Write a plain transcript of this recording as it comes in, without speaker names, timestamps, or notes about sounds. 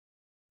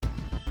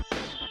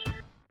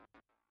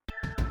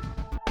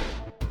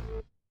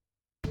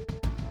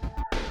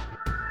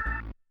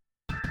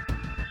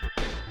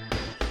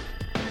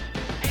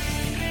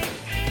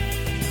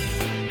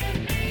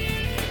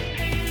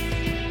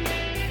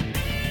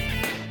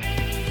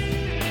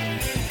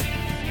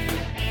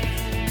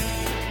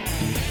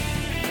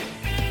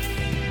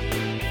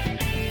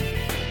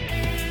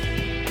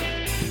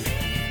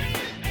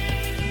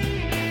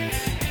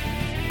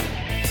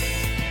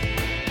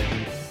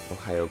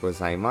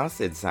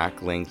gozaimasu. It's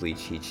Zach Langley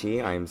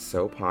Chichi. I am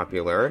so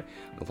popular.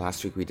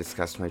 Last week we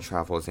discussed my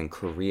travels in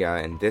Korea,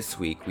 and this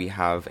week we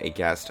have a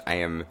guest I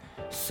am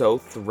so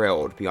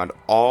thrilled, beyond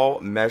all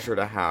measure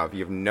to have.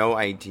 You have no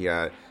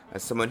idea.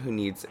 As someone who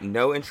needs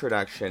no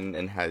introduction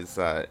and has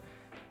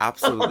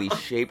absolutely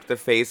shaped the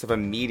face of a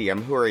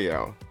medium, who are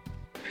you?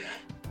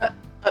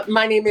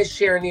 My name is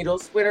Sharon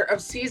Needles, winner of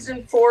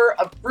Season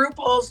 4 of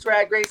RuPaul's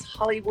Drag Race,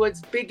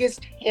 Hollywood's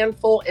biggest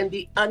handful, and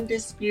the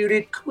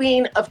undisputed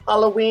queen of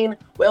Halloween,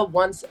 well,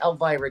 once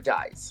Elvira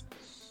dies.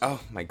 Oh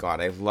my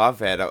god, I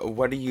love it.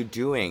 What are you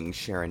doing,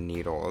 Sharon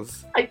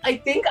Needles? I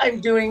think I'm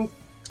doing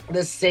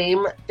the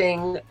same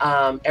thing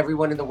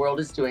everyone in the world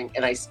is doing,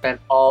 and I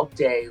spent all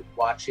day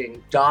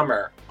watching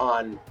Dahmer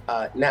on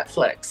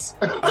Netflix.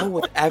 Oh,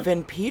 with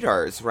Evan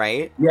Peters,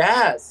 right?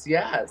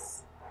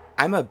 Yes.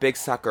 I'm a big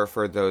sucker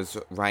for those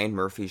Ryan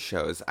Murphy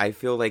shows. I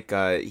feel like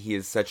he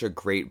is such a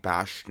great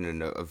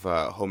bastion of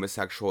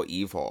homosexual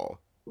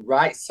evil.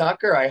 Right,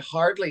 sucker. I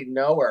hardly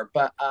know her,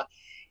 but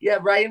yeah,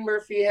 Ryan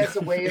Murphy has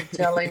a way of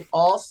telling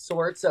all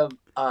sorts of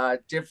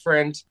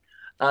different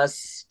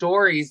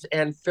stories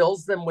and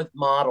fills them with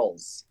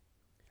models.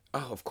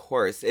 Oh, of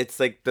course. It's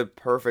like the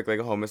perfect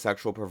like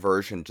homosexual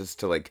perversion just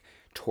to like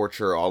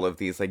torture all of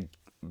these like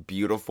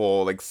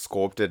beautiful like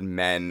sculpted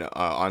men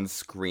on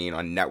screen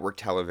on network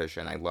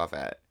television. I love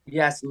it.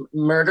 Yes,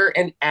 murder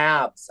and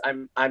abs.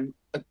 I'm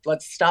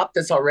let's stop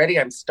this already.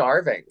 I'm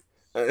starving.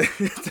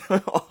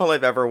 All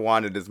I've ever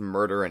wanted is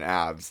murder and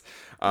abs.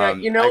 Now,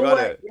 you know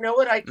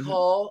what I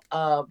call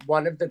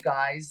one of the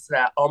guys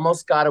that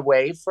almost got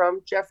away from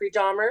Jeffrey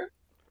Dahmer?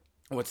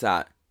 What's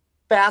that?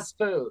 Fast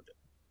food.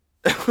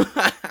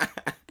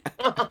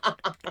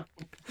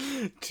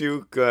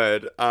 Too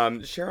good.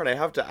 Sharon, I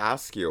have to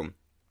ask you,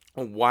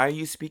 why are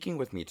you speaking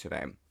with me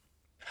today?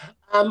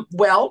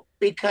 Well,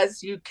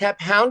 because you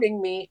kept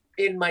hounding me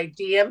in my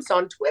DMs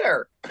on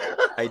Twitter.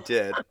 I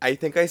did. I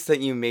think I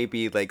sent you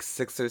maybe like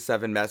 6 or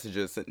 7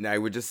 messages, and I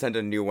would just send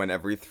a new one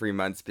every 3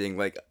 months being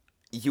like,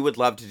 you would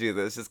love to do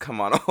this, just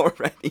come on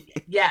already.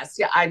 Yes,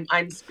 yeah,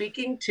 I'm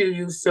speaking to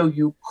you, so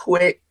you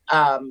quit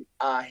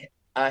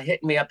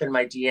hitting me up in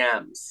my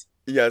DMs.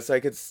 Yes, I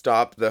could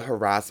stop the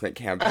harassment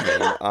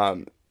campaign.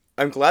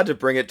 I'm glad to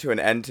bring it to an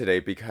end today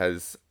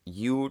because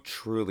you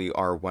truly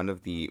are one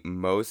of the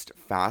most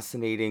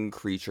fascinating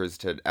creatures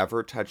to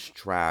ever touch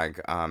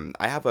drag.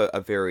 I have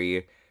a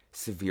very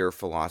severe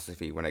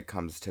philosophy when it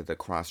comes to the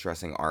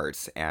cross-dressing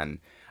arts, and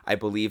I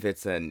believe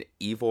it's an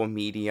evil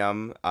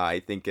medium. I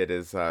think it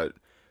is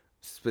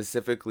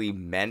specifically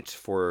meant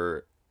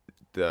for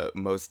the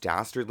most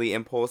dastardly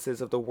impulses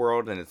of the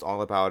world, and it's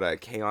all about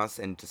chaos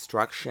and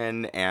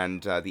destruction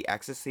and the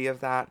ecstasy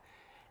of that.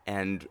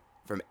 And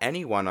from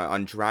anyone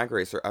on Drag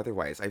Race or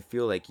otherwise, I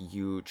feel like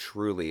you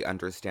truly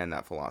understand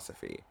that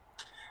philosophy.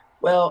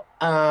 Well,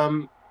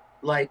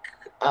 like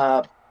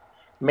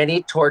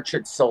many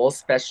tortured souls,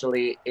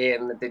 especially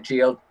in the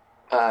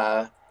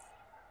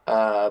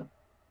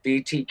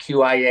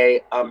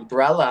BTQIA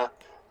umbrella,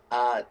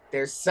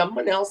 there's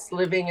someone else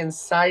living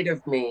inside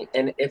of me,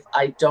 and if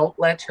I don't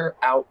let her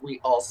out, we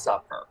all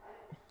suffer.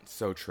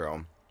 So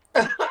true.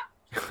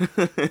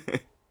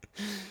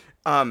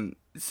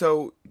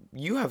 So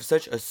you have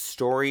such a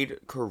storied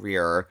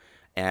career,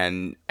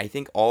 and I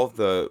think all of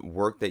the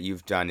work that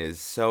you've done is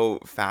so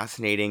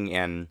fascinating,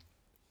 and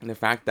the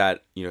fact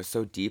that, you know,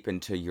 so deep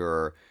into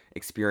your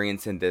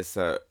experience in this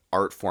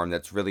art form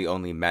that's really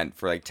only meant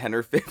for like 10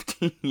 or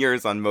 15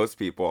 years on most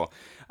people.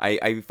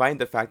 I find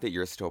the fact that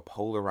you're still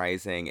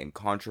polarizing and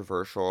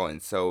controversial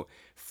and so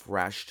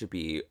fresh to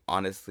be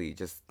honestly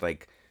just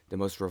like the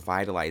most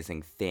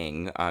revitalizing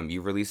thing.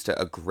 You released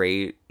a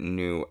great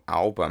new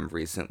album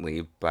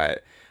recently,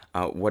 but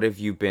what have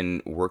you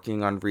been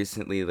working on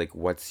recently? Like,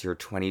 what's your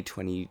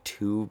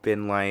 2022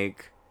 been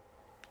like?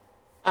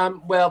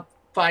 Well,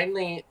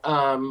 finally,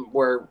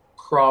 we're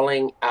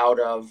crawling out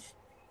of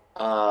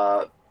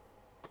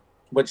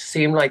which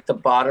seemed like the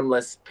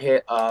bottomless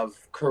pit of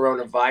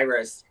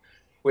coronavirus,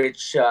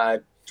 which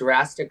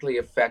drastically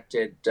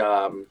affected.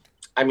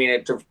 I mean,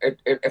 it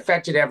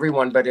affected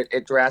everyone, but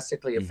it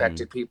drastically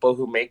affected people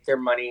who make their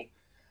money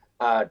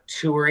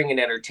touring and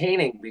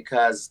entertaining,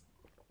 because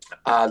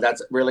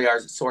that's really our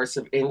source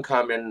of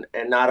income. And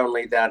not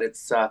only that,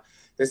 it's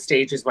the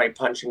stage is my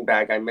punching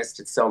bag. I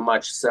missed it so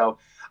much. So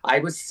I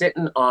was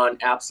sitting on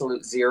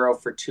absolute zero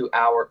for 2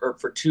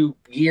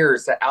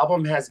 years. The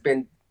album has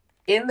been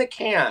in the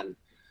can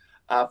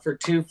for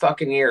 2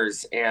 fucking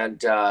years.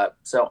 And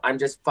so I'm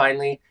just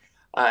finally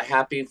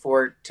happy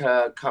for it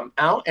to come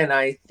out. And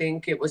I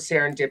think it was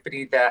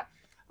serendipity that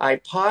I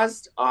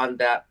paused on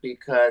that,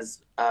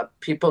 because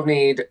people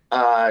need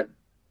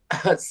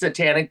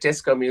satanic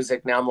disco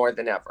music now more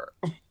than ever.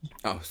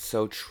 Oh,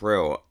 so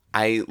true.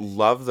 I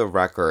love the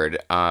record,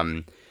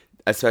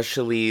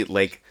 especially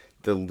like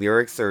the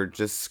lyrics are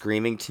just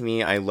screaming to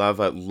me. I love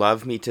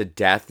 "Love Me to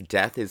Death,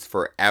 Death is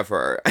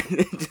Forever."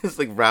 It just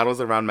like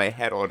rattles around my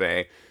head all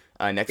day.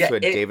 Next to a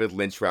David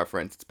Lynch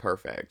reference, it's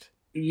perfect.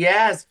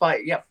 Yes,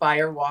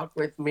 Fire Walk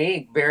with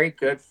Me, very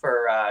good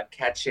for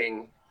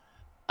catching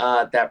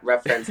that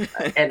reference.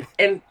 And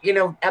you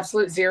know,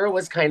 Absolute Zero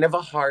was kind of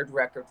a hard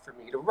record for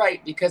me to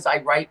write because I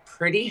write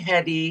pretty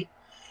heady,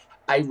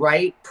 I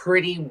write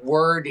pretty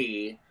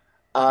wordy.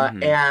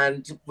 Mm-hmm.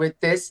 And with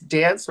this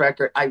dance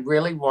record, I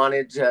really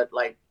wanted to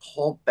like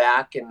pull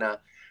back and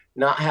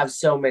not have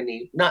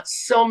not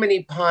so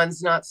many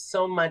puns, not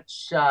so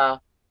much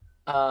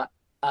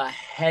uh,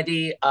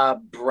 heady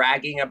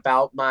bragging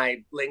about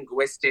my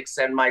linguistics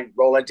and my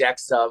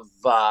Rolodex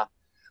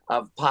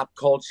of pop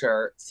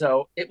culture.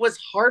 So it was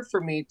hard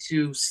for me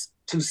to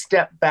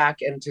step back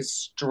and to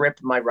strip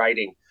my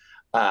writing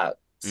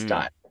Mm.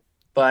 style.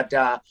 But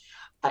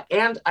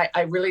and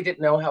I really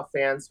didn't know how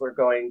fans were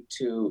going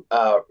to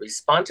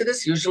respond to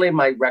this. Usually,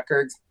 my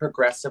records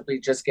progressively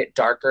just get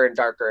darker and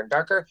darker and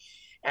darker,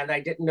 and I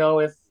didn't know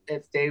if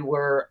they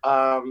were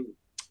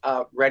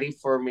ready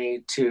for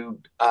me to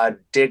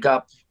dig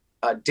up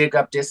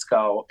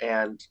disco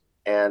and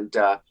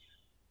uh,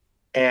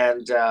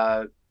 and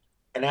uh,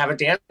 and have a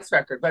dance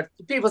record. But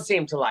people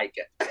seem to like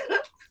it.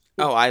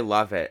 Oh, I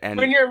love it.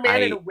 When And you're a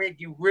man in a I wig,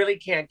 you really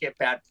can't get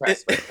bad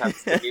press when it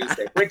comes to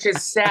music, which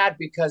is sad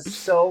because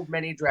so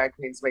many drag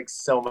queens make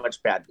so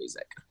much bad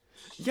music.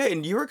 Yeah,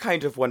 and you were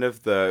kind of one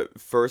of the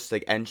first,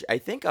 like, and I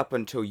think up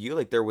until you,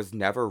 like, there was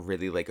never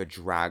really like a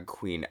drag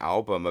queen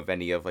album of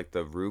any of like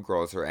the Rue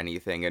girls or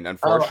anything, and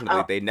Oh,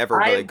 unfortunately, they never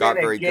really I've been got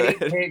a very guinea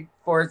good. pig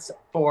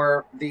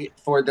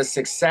for the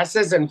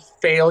successes and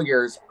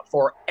failures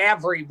for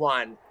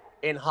everyone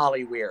in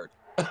Hollywood.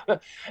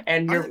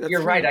 And I think that's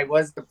you're right. true. I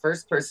was the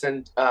first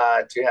person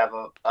to have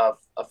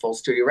a full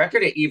studio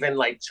record. It even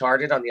like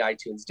charted on the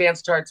iTunes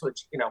dance charts,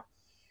 which you know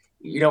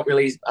you don't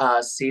really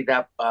see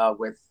that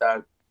with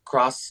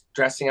cross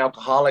dressing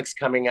alcoholics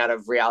coming out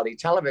of reality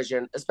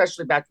television,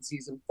 especially back in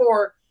season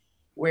 4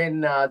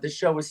 when the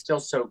show was still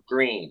so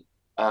green.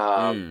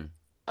 Um, Mm.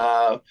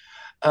 uh,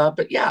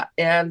 but yeah,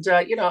 and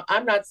you know,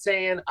 I'm not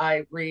saying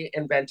I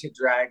reinvented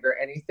drag or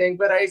anything,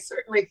 but I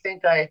certainly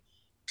think I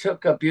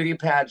took a beauty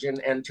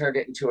pageant and turned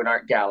it into an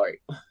art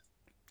gallery.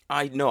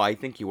 I know, I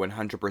think you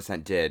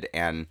 100% did,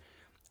 and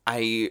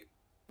I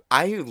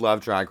I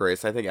love Drag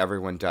Race. I think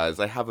everyone does.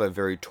 I have a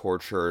very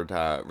tortured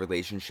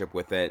relationship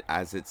with it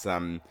as it's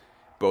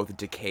both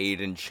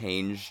decayed and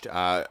changed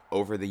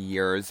over the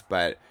years.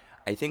 But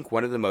I think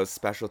one of the most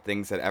special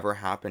things that ever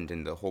happened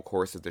in the whole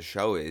course of the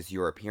show is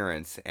your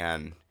appearance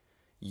and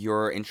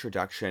your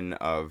introduction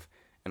of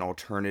an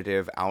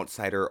alternative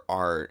outsider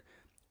art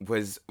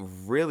was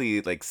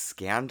really like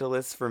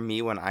scandalous for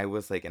me when I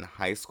was like in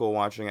high school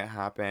watching it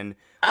happen.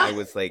 I Ah,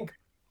 was like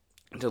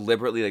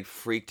deliberately like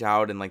freaked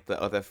out and like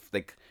the other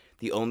like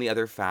the only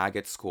other fag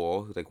at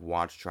school who like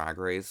watched Drag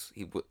Race,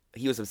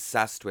 he was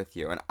obsessed with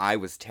you, and I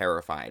was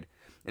terrified.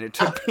 And it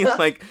took me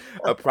like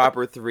a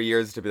proper 3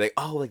 years to be like,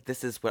 oh, like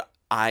this is what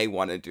I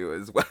want to do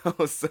as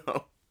well.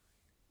 So,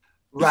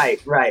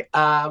 right, right.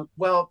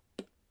 Well,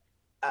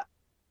 uh,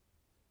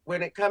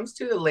 when it comes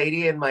to the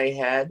lady in my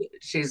head,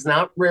 she's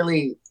not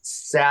really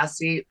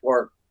sassy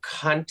or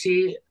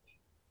cunty.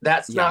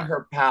 That's not yeah.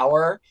 her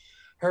power.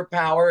 Her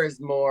power is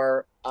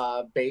more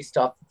based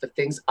off of the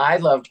things I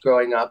loved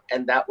growing up,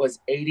 and that was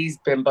 80s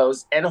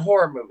bimbos and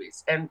horror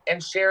movies. And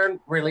Sharon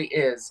really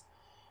is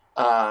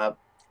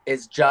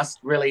just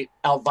really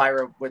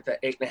Elvira with the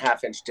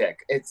 8.5 inch dick.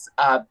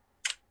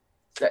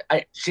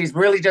 She's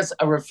really just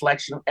a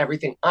reflection of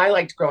everything I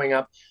liked growing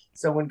up.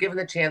 So when given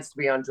the chance to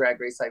be on Drag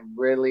Race, I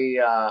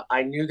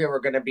knew there were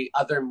going to be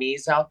other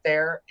me's out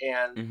there,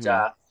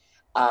 Mhm.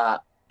 uh,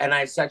 and I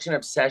have such an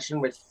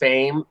obsession with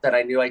fame that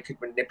I knew I could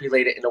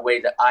manipulate it in a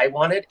way that I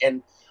wanted,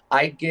 and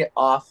I get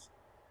off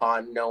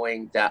on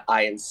knowing that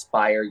I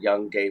inspire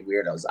young gay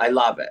weirdos. I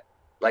love it.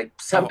 Like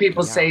some Oh,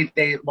 people yeah. say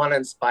they want to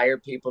inspire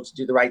people to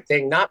do the right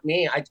thing. Not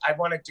me. I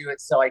want to do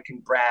it so I can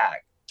brag.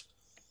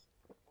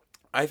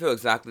 I feel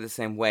exactly the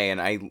same way,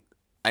 and I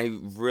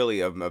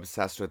really am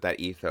obsessed with that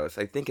ethos.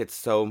 I think it's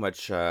so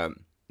much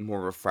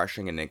more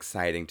refreshing and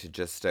exciting to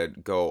just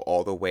go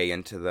all the way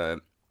into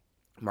the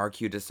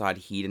Marquis de Sade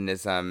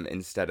hedonism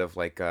instead of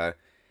like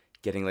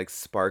getting like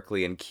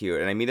sparkly and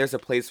cute. And I mean, there's a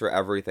place for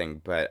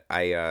everything, but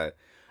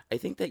I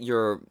think that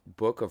your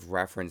book of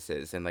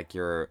references and like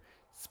your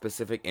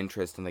specific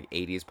interest in like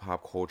 80s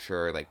pop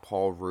culture, like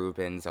Paul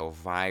Rubens,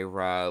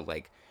 Elvira,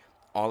 like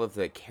all of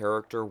the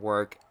character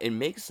work, it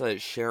makes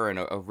Sharon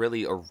a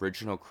really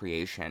original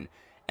creation.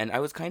 And I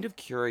was kind of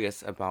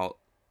curious about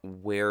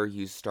where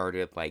you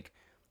started like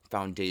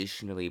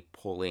foundationally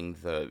pulling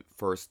the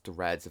first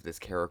threads of this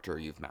character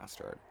you've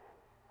mastered.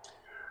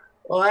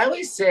 Well, I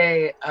always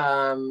say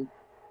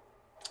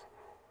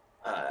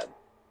uh,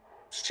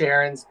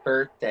 Sharon's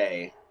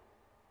birthday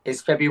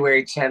is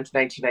February 10th,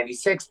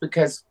 1996,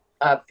 because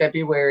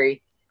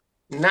February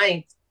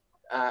 9th,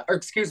 or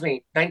excuse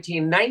me,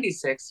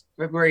 1996,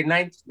 February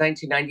 9th,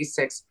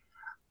 1996,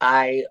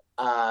 I,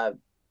 uh,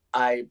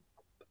 I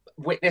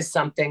witnessed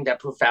something that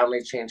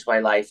profoundly changed my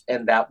life,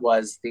 and that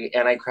was the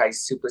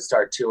Antichrist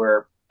Superstar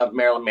Tour of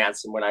Marilyn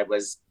Manson when I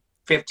was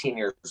 15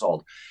 years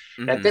old.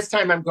 And at Mm-hmm. this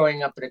time, I'm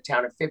growing up in a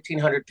town of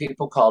 1,500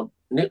 people called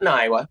Newton,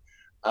 Iowa.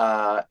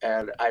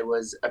 And I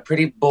was a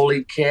pretty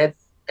bullied kid.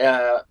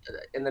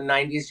 in the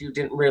 90s, you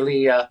didn't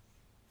really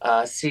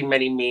see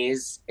many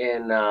me's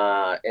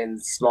in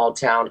small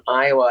town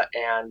Iowa.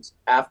 And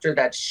after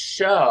that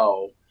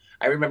show,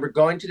 I remember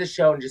going to the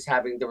show and just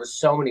having, there were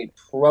so many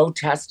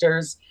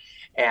protesters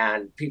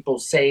and people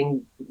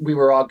saying we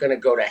were all going to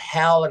go to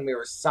hell and we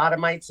were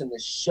sodomites in the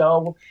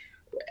show,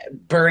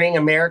 burning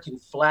American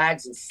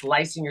flags and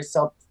slicing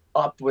yourself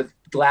up with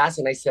glass.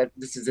 And I said,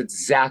 this is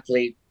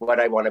exactly what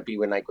I want to be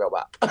when I grow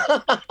up.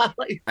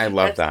 Like, I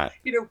love that.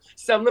 You know,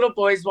 some little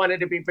boys wanted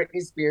to be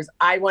Britney Spears.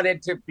 I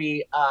wanted to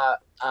be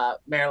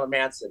Marilyn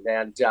Manson.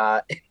 And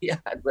yeah,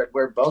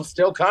 we're both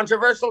still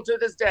controversial to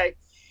this day.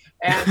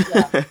 And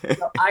so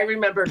I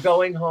remember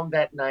going home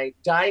that night,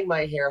 dyeing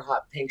my hair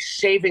hot pink,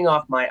 shaving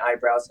off my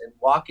eyebrows, and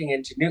walking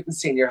into Newton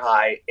Senior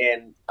High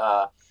in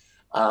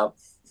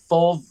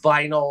full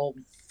vinyl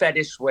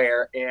fetish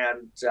wear.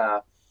 And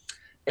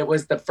it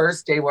was the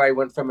first day where I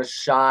went from a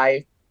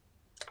shy,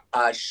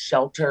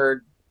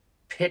 sheltered,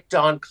 picked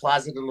on,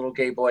 closeted little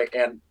gay boy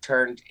and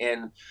turned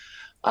into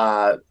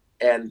my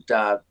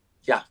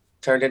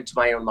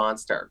own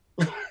monster.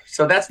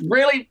 So that's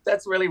really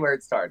where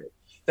it started.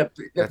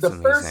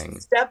 The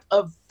first step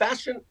of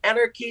fashion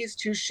anarchy is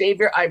to shave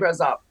your eyebrows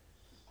off.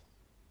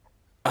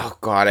 Oh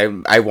God,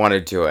 I want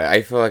to do it.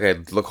 I feel like I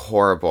look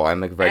horrible. I'm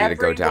like ready to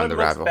go down the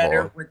rabbit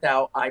hole.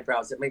 Without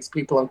eyebrows, it makes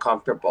people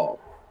uncomfortable.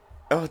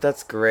 Oh,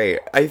 that's great.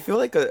 I feel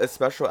like a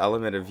special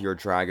element of your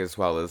drag as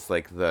well is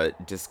like the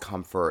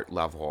discomfort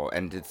level,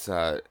 and it's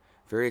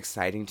very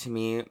exciting to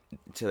me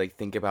to like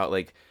think about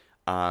like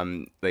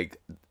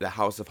the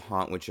House of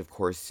Haunt, which of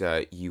course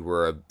you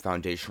were a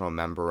foundational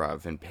member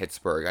of in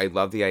Pittsburgh. I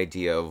love the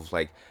idea of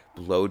like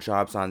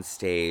blowjobs on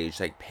stage,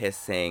 like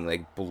pissing,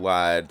 like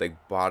blood,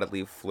 like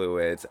bodily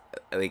fluids.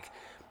 Like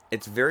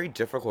it's very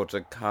difficult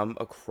to come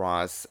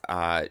across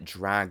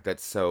drag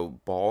that's so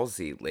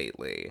ballsy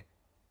lately.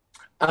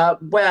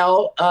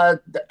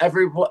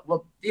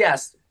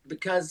 Yes,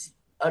 because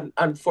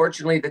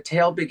unfortunately the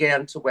tail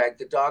began to wag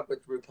the dog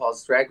with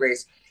RuPaul's Drag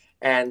Race,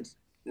 and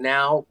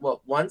now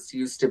what once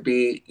used to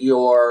be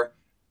your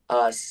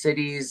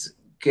city's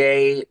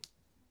gay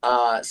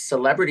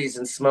celebrities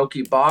in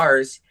smoky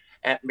bars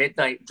at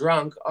midnight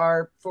drunk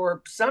are,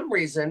 for some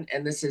reason,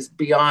 and this is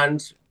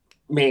beyond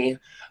me,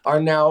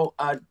 are now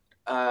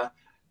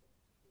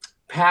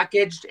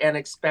packaged and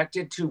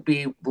expected to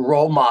be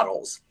role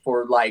models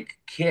for like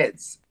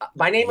kids.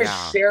 My name is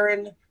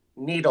Sharon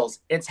Needles.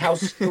 It's how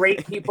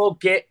straight people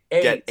get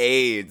AIDS. Get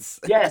AIDS.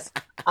 Yes,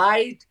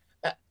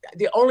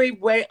 the only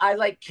way I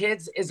like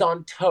kids is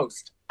on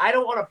toast. I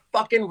don't want to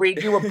fucking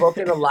read you a book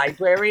in a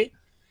library.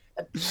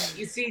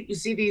 You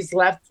see these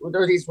left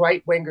or these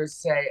right wingers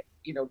say,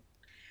 you know,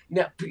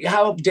 no,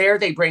 how dare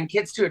they bring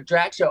kids to a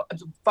drag show? I'm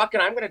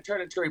going to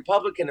turn into a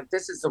Republican if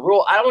this is the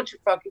rule. I don't want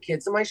your fucking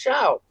kids in my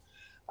show.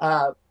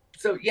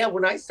 So yeah,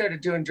 when I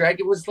started doing drag,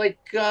 it was like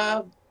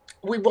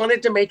we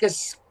wanted to make a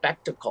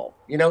spectacle.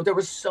 You know, there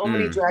were so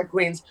many drag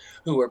queens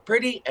who were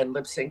pretty and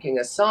lip syncing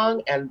a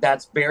song, and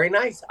that's very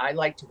nice. I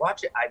like to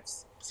watch it. I've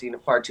seen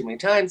it far too many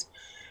times.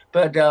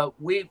 But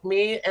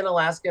me and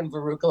Alaska and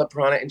Veruca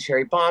LaPrana and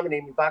Cherry Bomb and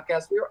Amy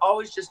Botgas, we were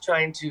always just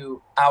trying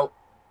to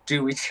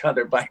outdo each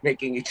other by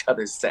making each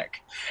other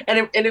sick,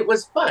 and it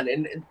was fun.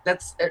 And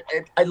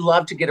I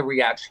love to get a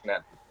reaction out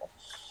of people.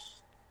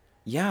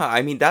 Yeah,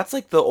 I mean that's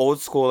like the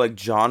old school like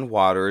John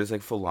Waters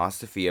like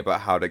philosophy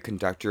about how to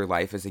conduct your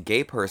life as a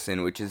gay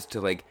person, which is to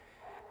like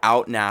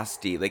out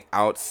nasty, like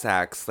out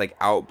sex, like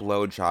out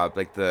blowjob,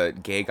 like the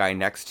gay guy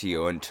next to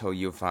you until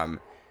you've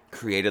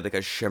created like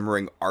a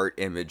shimmering art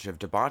image of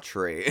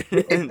debauchery.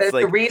 It's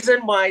like the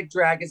reason why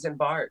drag is in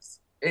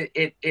bars.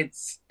 It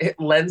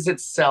lends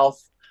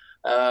itself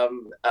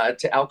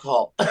to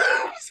alcohol.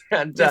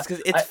 And yes,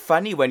 because it's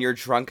funny when you're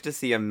drunk to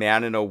see a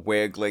man in a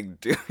wig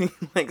like doing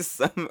like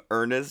some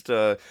earnest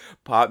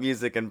pop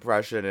music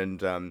impression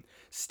and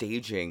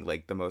staging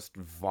like the most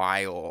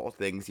vile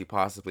things you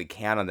possibly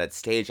can on that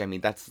stage. I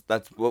mean, that's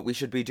what we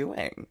should be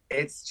doing.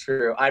 It's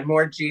true. I'm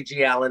more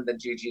Gigi Allen than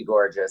Gigi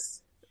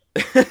Gorgeous.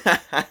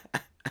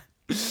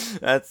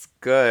 That's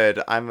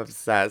good. I'm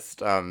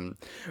obsessed.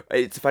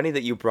 It's funny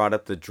that you brought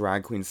up the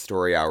drag queen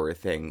story hour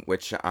thing,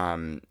 which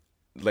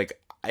like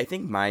I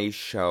think my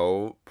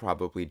show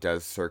probably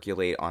does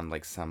circulate on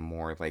like some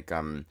more like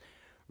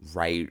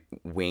right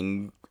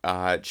wing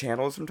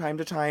channels from time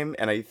to time,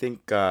 and I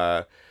think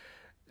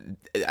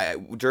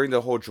during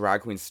the whole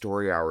drag queen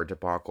story hour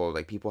debacle,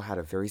 like people had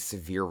a very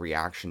severe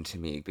reaction to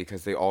me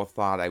because they all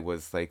thought I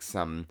was like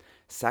some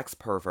sex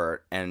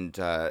pervert. And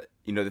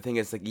you know, the thing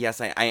is like,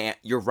 yes, I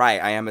you're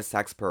right, I am a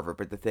sex pervert,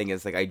 but the thing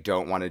is like I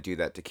don't want to do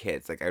that to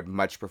kids. Like I'd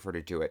much prefer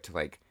to do it to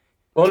like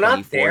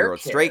 24-year-old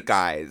straight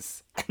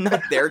guys,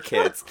 not their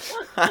kids.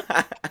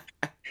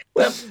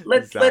 Well,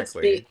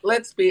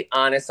 let's be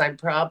honest.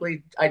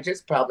 I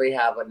just probably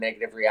have a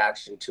negative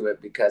reaction to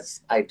it because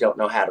I don't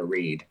know how to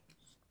read.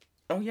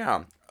 Oh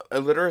yeah,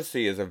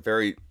 illiteracy is a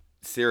very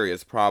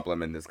serious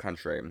problem in this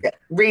country. Yeah,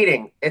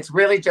 reading, it's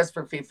really just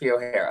for Fifi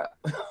O'Hara.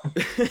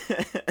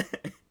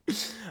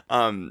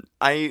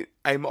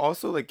 I'm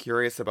also like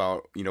curious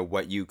about,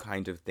 what you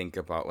kind of think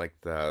about like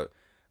the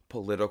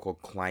political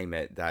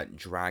climate that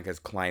drag has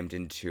climbed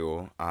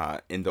into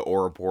in the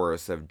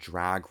Ouroboros of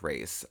Drag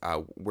Race.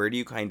 Where do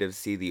you kind of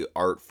see the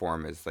art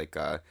form as like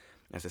a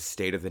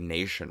state of the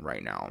nation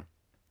right now?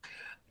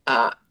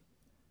 Uh,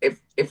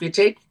 if you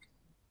take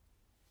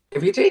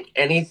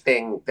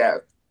anything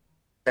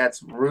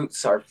that's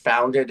roots are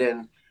founded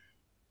in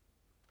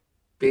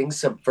being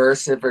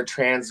subversive or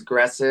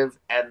transgressive,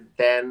 and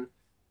then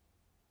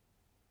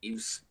you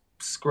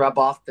scrub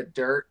off the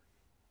dirt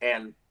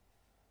and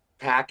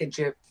package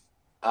it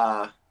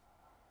uh,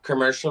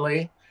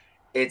 commercially,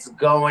 it's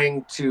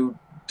going to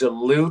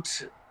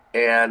dilute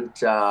and,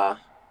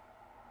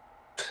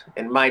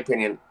 in my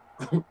opinion,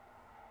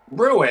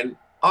 ruin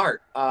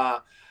art.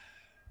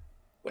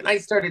 When I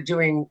started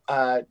doing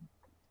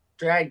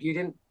drag, you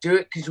didn't do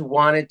it because you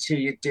wanted to.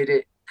 You did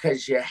it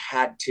because you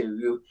had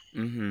to.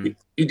 Mm-hmm.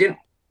 You didn't.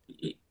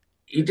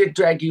 You did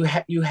drag. You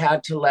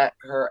had to let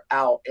her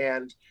out,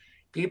 and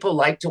people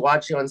liked to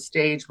watch you on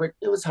stage, but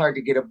it was hard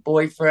to get a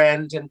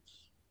boyfriend, and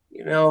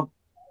you know,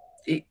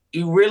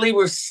 you really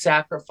were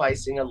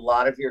sacrificing a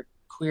lot of your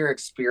queer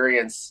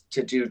experience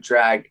to do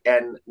drag,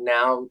 and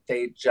now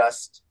they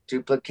just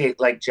duplicate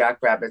like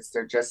jackrabbits.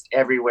 They're just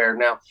everywhere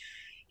now.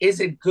 Is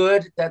it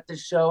good that the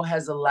show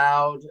has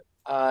allowed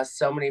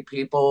so many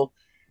people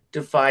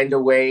to find a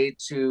way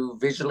to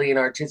visually and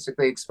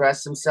artistically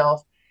express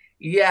themselves?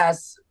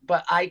 Yes,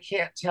 but I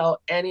can't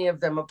tell any of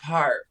them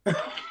apart.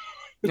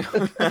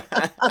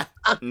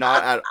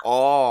 Not at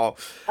all.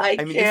 I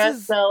I mean, this can't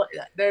is. tell.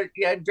 They're,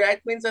 yeah,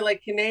 drag queens are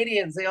like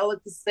Canadians. They all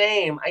look the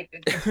same.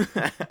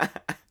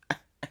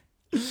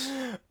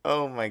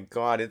 Oh my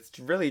God, it's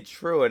really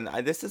true, and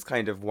this is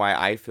kind of why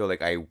I feel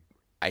like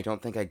I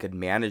don't think I could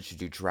manage to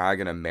do drag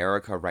in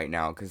America right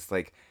now, because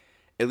like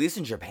at least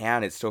in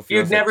Japan it still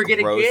You'd feels like never get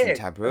a gross and gig.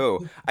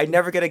 taboo. I'd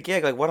never get a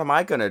gig. Like, what am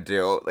I gonna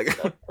do? Like,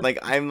 like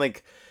I'm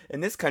like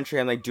in this country,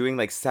 I'm like doing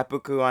like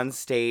seppuku on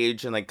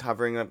stage and like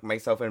covering like,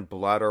 myself in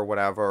blood or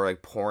whatever, or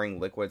like pouring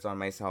liquids on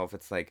myself.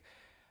 It's like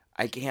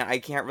I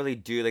can't really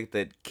do like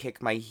the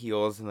kick my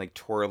heels and like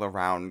twirl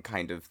around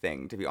kind of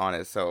thing, to be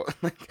honest. So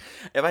like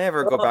if I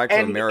ever go Well, back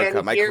to America,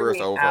 and my hear career's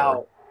me over.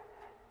 out.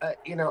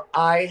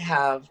 I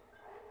have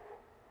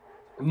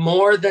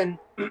more than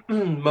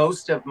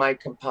most of my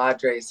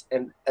compadres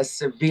and a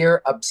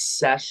severe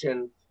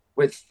obsession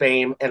with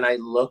fame, and I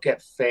look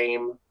at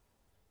fame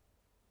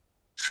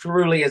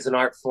truly as an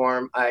art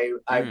form. I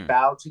Mm.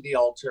 bow to the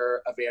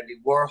altar of Andy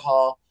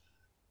Warhol.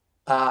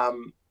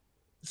 Um,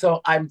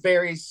 so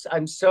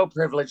I'm so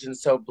privileged and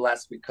so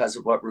blessed because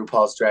of what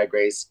RuPaul's Drag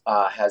Race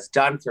has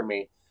done for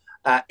me.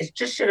 It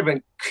just should have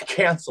been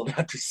canceled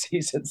after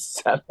season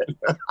 7.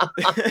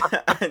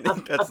 I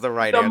think that's the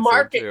right The answer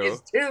market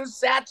is too. too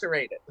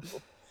saturated.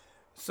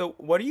 So,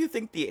 what do you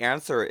think the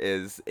answer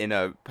is in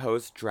a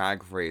post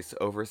Drag Race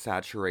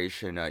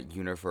oversaturation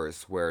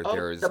universe where Oh,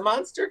 the there's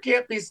monster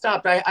can't be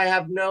stopped. I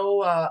have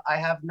no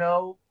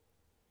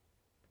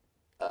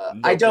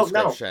I no don't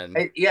know. prescription?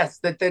 Yes,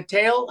 the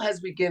tail has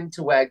begun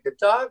to wag the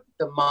dog.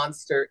 The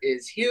monster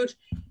is huge.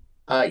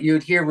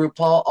 You'd hear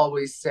RuPaul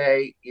always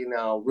say,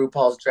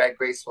 RuPaul's Drag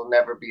Race will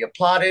never be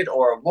applauded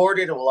or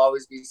awarded. It will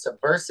always be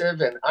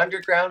subversive and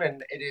underground.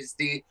 And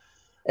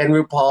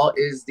RuPaul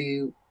is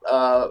the,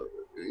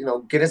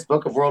 Guinness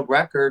Book of World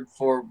Record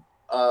for,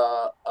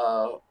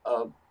 of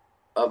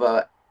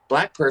a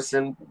Black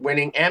person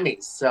winning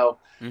Emmys. So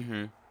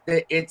Mm-hmm.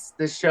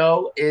 the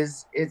show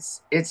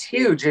it's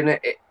huge. And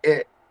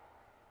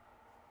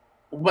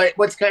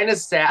what's kind of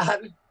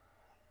sad,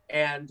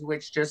 and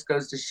which just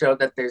goes to show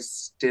that there's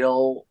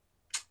still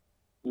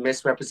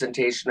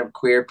misrepresentation of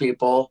queer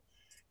people,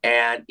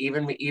 and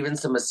even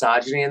some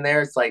misogyny in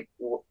there. It's like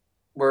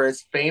we're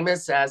as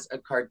famous as a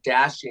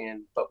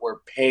Kardashian, but we're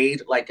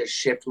paid like a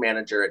shift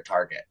manager at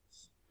Target.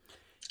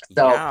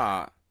 So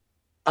Yeah.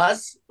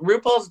 us,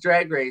 RuPaul's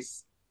Drag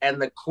Race,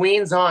 and the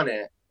queens on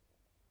it,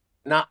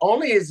 not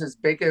only is as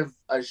big of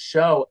a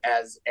show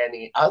as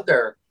any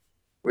other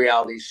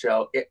reality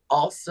show, it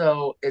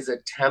also is a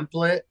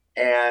template,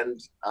 and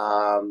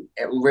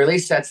it really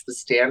sets the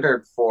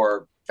standard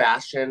for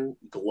fashion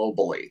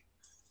globally.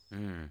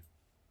 Mm.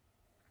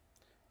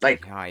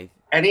 Like Yeah.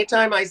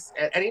 anytime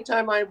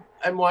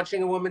I'm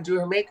watching a woman do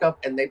her makeup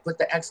and they put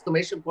the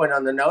exclamation point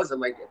on the nose, I'm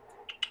like,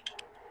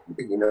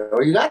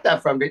 where you got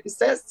that from, did you,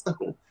 sis?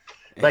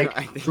 Like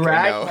I think I drag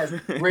know. has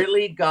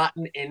really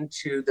gotten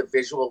into the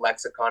visual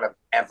lexicon of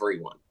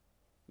everyone.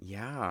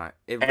 Yeah,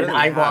 it And really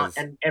I want has.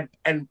 and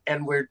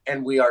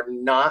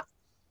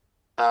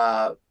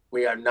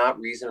we are not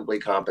reasonably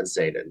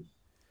compensated.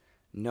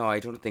 No, I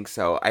don't think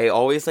so. I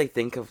always like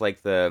think of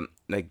like the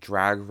like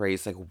drag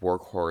race like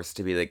workhorse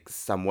to be like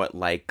somewhat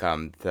like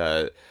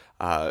the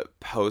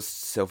post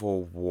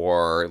Civil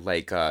War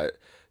like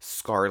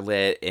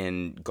Scarlet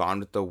in Gone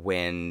with the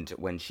Wind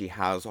when she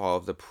has all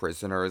of the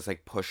prisoners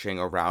like pushing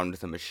around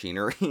the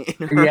machinery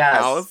in her Yes.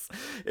 house.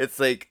 It's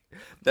like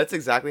that's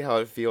exactly how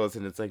it feels,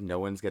 and it's like no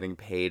one's getting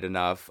paid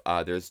enough.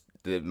 There's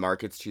the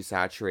market's too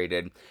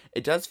saturated.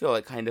 It does feel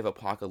like kind of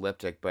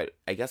apocalyptic, but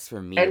I guess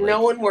for me, And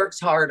no like, one works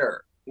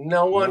harder.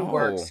 No one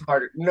works no.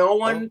 harder. No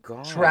Oh one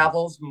God.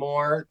 travels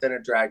more than a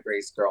drag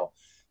race girl.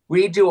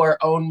 We do our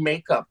own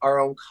makeup, our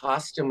own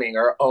costuming,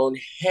 our own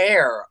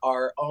hair,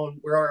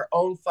 we're our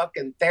own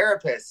fucking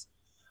therapists.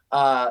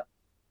 Uh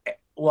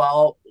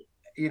well,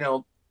 you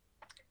know,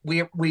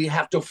 we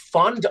have to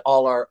fund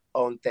all our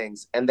own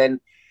things. And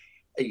then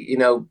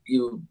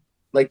you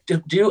like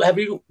do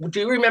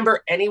you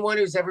remember anyone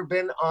who's ever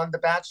been on The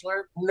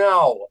Bachelor?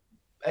 No.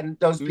 And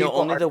those No, people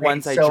only are the paid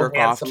ones I so jerk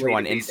off to handsomely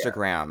to on be there.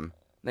 Instagram.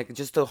 Like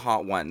just the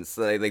hot ones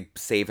that I like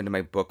save into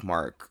my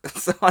bookmark.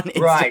 So on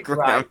Right, Instagram.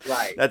 right,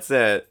 right. That's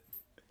it.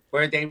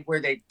 Where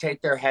they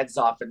take their heads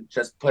off and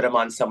just put them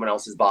on someone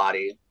else's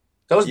body.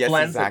 Those Yes,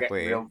 blends are getting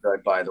exactly. real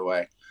good, by the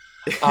way.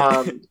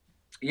 Um,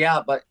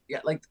 yeah, but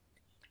yeah, like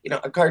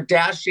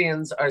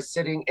Kardashians are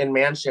sitting in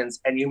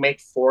mansions, and you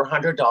make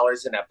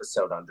 $400 an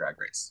episode on Drag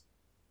Race.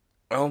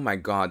 Oh my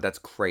God, that's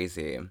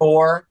crazy.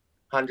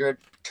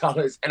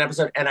 $400 an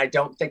episode, and I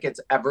don't think it's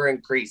ever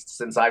increased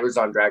since I was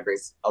on Drag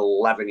Race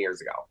 11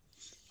 years ago.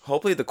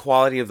 Hopefully the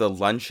quality of the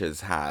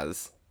lunches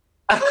has.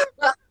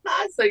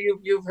 So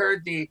you've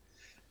heard the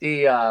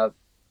the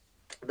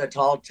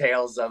tall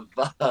tales of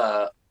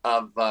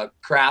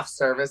craft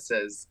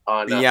services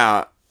on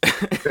Yeah.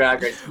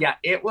 Drag Race. Yeah,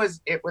 yeah,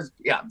 it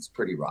was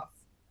pretty rough.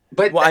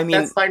 But Well, I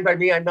that's mean, fine by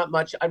me. I'm not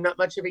much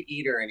of an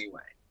eater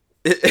anyway.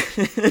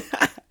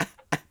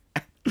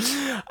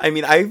 I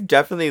mean, I've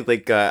definitely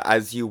like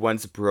as you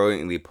once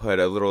brilliantly put,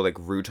 a little like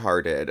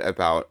retarded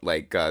about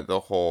like the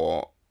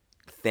whole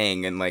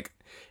thing, and like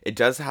it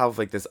does have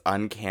like this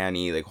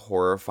uncanny, like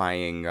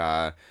horrifying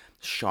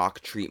shock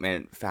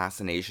treatment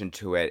fascination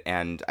to it,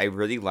 and I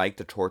really like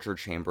the torture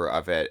chamber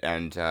of it,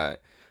 and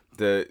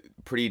the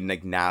pretty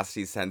like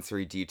nasty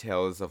sensory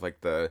details of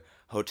like the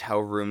hotel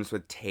rooms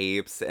with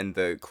tapes and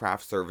the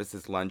craft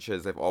services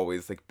lunches. I've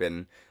always like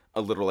been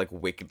a little like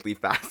wickedly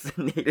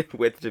fascinated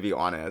with, to be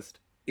honest.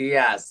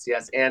 Yes,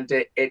 yes, and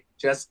it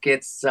just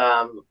gets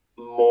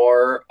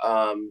more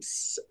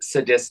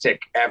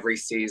sadistic every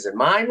season.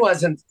 Mine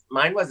wasn't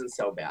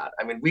so bad.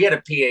 I mean, we had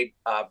a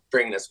PA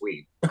bringing us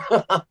weed.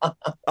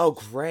 Oh,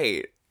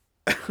 great.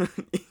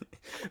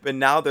 But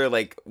now they're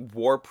like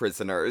war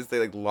prisoners. They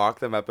like lock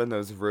them up in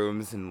those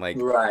rooms and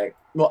like Right.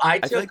 Well,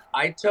 I feel like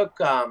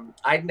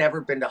I'd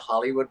never been to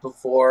Hollywood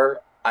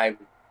before. I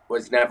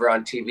was never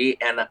on TV,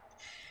 and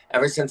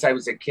ever since I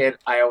was a kid,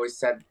 I always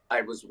said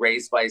I was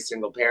raised by a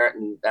single parent,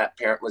 and that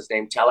parent was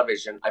named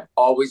television. I've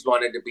always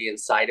wanted to be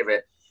inside of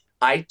it.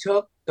 I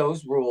took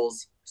those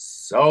rules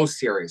so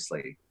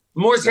seriously,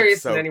 more that's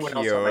serious than so anyone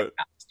else on my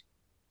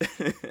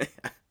cute.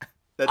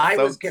 That's I so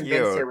was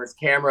convinced there cute. was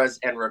cameras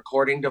and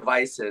recording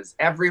devices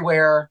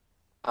everywhere.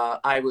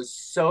 I was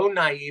so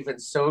naive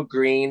and so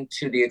green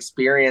to the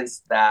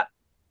experience that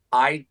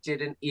I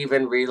didn't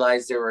even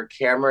realize there were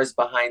cameras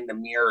behind the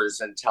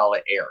mirrors until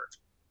it aired.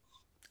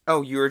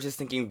 Oh, you were just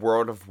thinking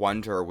World of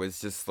Wonder was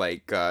just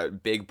like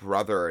Big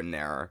Brother in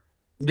there.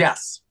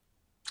 Yes,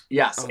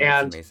 yes, Oh,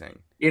 that's and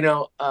amazing.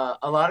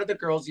 a lot of the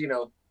girls, you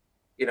know,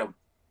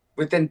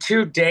 within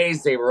 2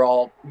 days they were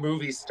all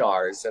movie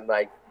stars and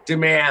like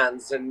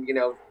demands and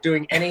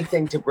doing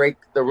anything to break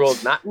the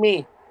rules. Not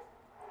me,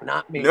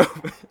 not No, me.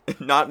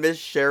 not Miss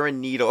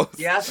Sharon Needles,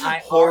 Yes,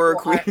 horror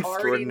well, queen I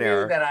already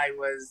knew extraordinaire. that I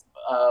was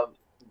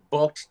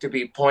booked to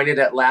be pointed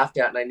at, laughed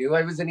at, and I knew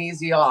I was an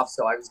easy off,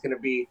 so I was going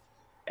to be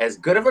as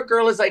good of a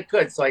girl as I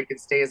could, so I could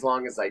stay as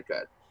long as I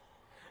could.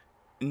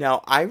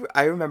 Now,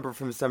 I remember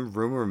from some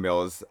rumor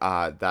mills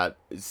that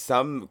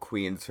some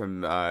queens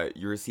from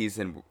your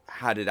season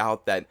had it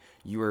out that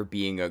you were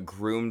being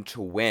groomed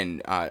to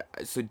win.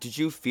 So did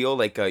you feel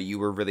like you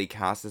were really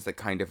cast as a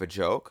kind of a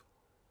joke?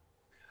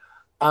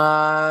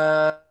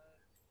 Uh,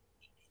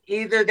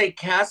 Either they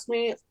cast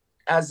me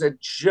as a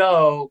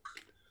joke,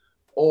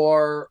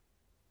 or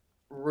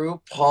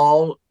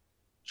RuPaul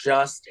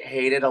just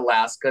hated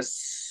Alaska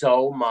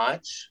so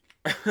much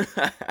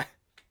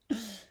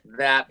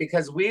that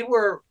because we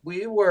were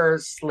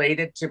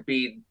slated to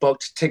be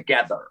booked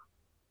together,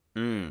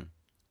 Mm,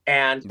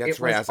 and that's it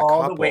right, was as a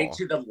all the way couple.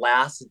 to the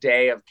last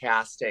day of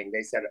casting.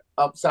 They said,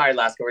 "Oh, sorry,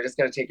 Alaska, we're just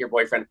going to take your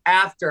boyfriend,"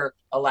 after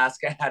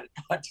Alaska had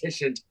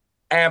auditioned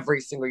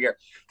every single year.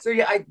 So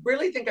yeah, I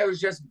really think I was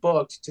just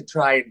booked to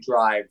try and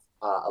drive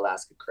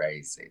Alaska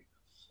crazy.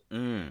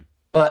 Mm.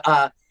 But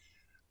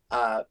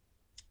uh,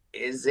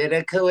 is it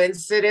a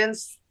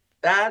coincidence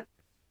that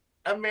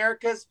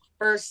America's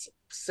first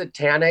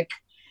satanic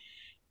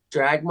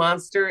drag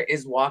monster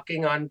is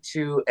walking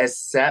onto a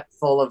set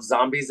full of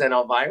zombies and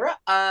Elvira?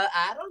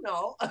 I don't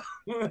know,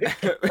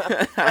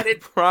 but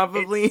it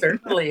Probably.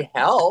 certainly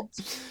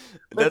helped.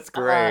 But That's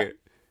great.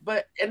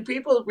 and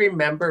people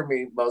remember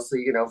me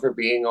mostly, for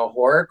being a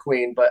horror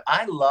queen. But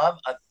I love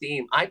a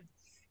theme. I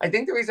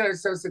think the reason I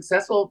was so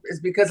successful is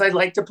because I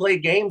like to play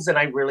games and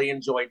I really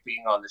enjoyed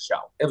being on the show.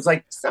 It was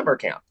like summer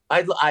camp.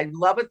 I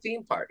love a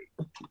theme party.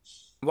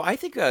 Well, I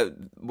think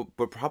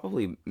what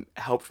probably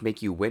helped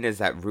make you win is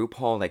that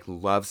RuPaul like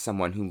loves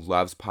someone who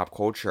loves pop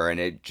culture, and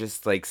it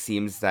just like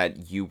seems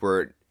that you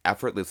were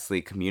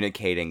effortlessly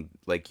communicating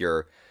like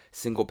your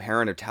single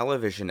parent of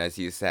television, as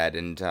you said,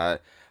 and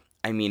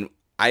I mean,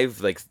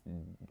 I've like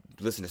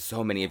listened to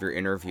so many of your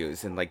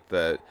interviews, and like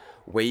the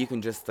way you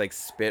can just like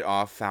spit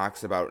off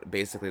facts about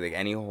basically like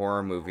any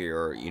horror movie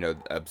or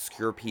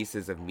obscure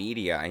pieces of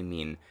media. I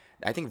mean,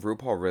 I think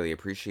RuPaul really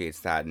appreciates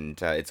that, and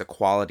it's a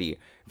quality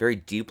very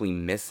deeply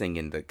missing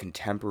in the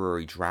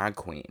contemporary drag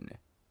queen.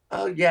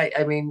 Oh yeah,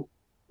 I mean,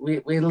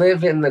 we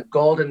live in the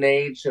golden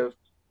age of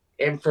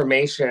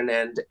information,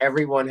 and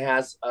everyone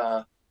has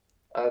a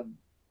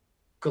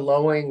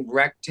glowing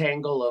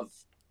rectangle of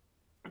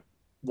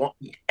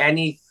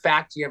any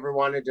fact you ever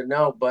wanted to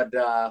know. But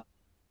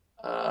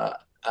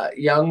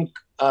young,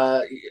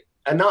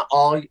 and not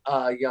all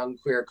young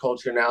queer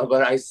culture now,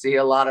 but I see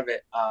a lot of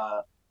it.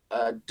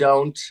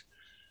 Don't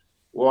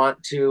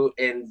want to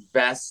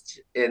invest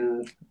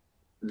in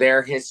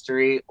their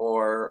history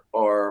or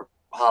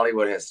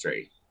Hollywood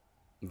history.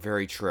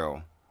 Very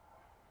true.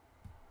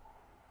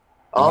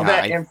 All Yeah,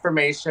 that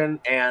information,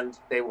 and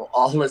they will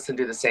all listen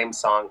to the same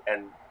song,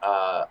 and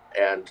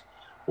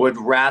would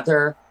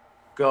rather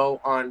go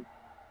on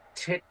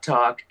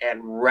TikTok and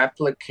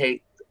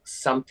replicate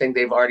something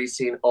they've already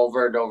seen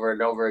over and over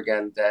and over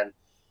again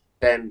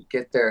than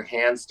get their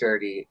hands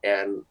dirty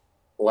and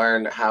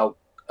learn how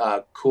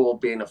cool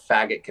being a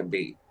faggot can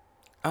be.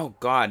 Oh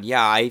God,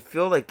 yeah. I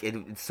feel like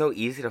it's so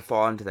easy to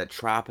fall into that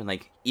trap, and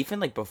like even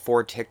like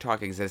before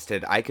TikTok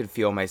existed, I could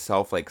feel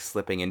myself like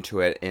slipping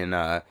into it in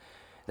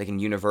like in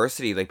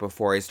university, like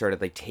before I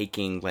started like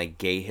taking like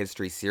gay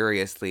history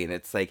seriously. And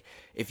it's like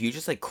if you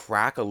just like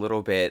crack a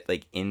little bit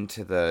like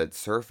into the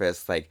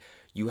surface, like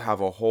you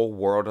have a whole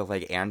world of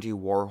like Andy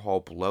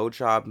Warhol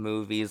blowjob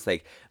movies,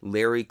 like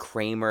Larry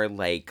Kramer,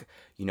 like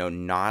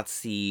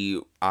Nazi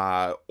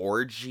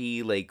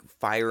orgy, like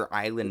Fire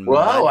Island Whoa,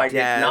 mud I did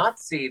death. not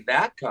see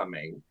that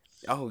coming.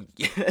 Oh,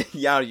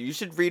 yeah, you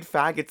should read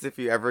Faggots if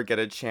you ever get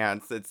a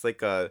chance. It's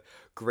like a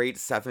great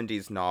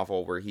 70s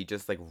novel where he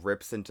just like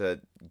rips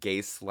into gay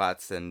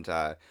sluts, and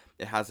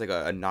it has like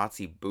a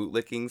Nazi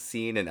bootlicking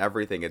scene and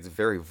everything. It's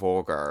very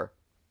vulgar.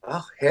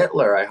 Oh,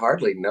 Hitler, I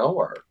hardly know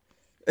her.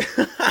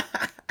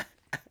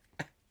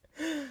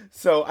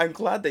 So I'm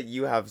glad that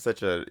you have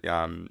such a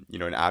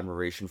an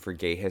admiration for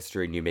gay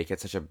history, and you make it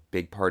such a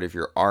big part of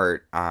your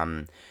art.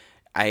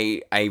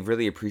 I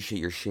really appreciate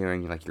your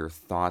sharing like your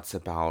thoughts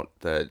about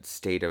the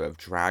state of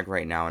drag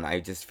right now, and I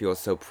just feel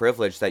so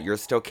privileged that you're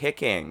still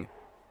kicking.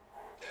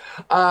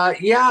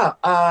 Yeah.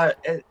 Uh,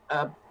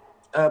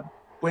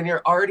 when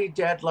you're already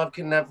dead, love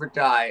can never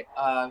die.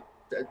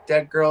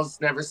 Dead girls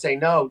never say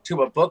no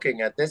to a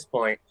booking at this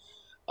point.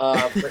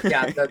 But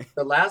yeah,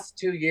 the last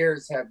 2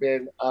 years have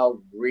been a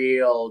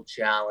real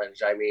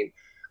challenge. I mean,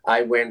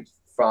 I went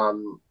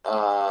from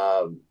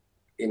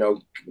you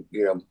know,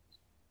 you know,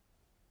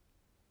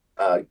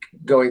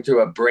 going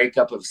through a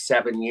breakup of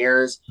 7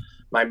 years,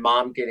 my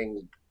mom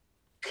getting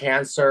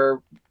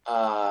cancer,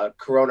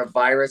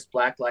 coronavirus,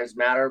 Black Lives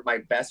Matter. My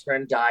best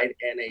friend died,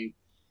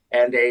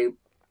 and a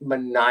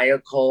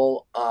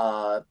maniacal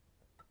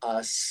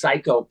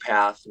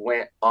psychopath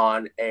went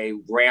on a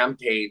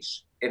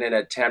rampage in an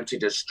attempt to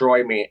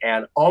destroy me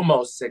and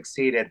almost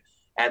succeeded.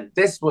 And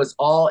this was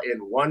all in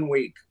 1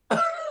 week.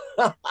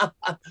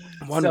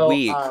 One so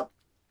week.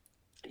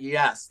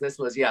 yes, this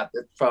was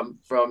from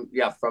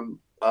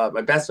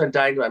my best friend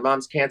dying to my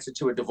mom's cancer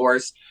to a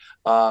divorce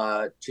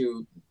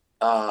to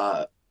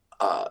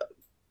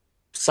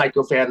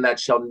psychophan that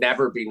shall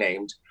never be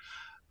named.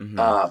 Hmm.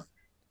 Uh,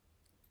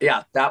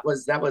 yeah, that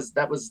was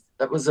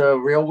a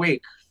real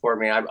week for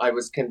me. I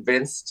was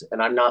convinced,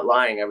 and I'm not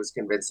lying. I was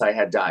convinced I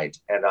had died,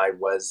 and I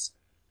was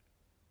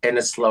in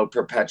a slow,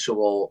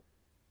 perpetual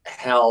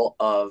hell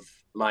of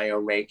my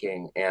own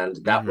making, and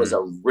that was Hmm.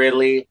 a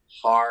really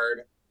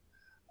hard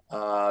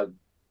uh,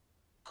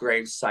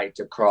 grave site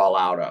to crawl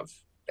out of.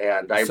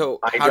 And I So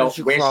I how did don't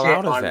you wish crawl it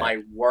out of on it?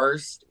 my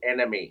worst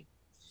enemy.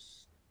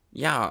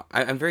 Yeah,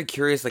 I'm very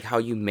curious, like how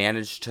you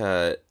managed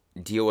to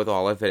deal with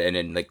all of it and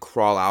then like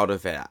crawl out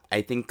of it.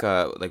 I think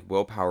like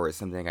willpower is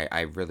something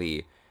I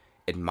really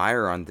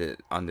admire on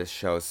this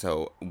show.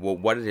 So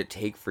what did it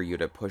take for you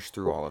to push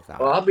through all of Well,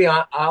 that? I'll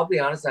be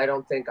honest. I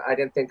didn't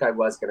think I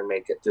was going to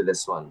make it through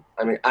this one.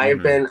 I mean, I have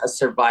Mm-hmm. been a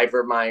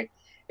survivor my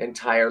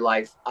entire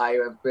life. I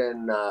have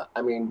been.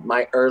 I mean,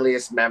 my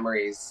earliest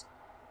memories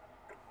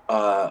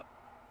uh,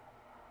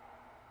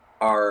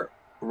 are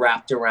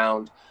wrapped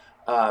around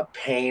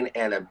pain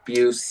and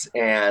abuse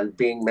and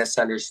being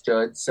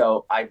misunderstood.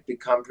 So I've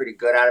become pretty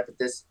good at it. But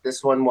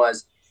this one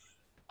was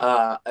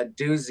a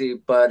doozy,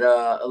 but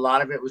a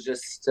lot of it was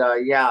just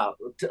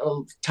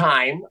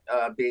time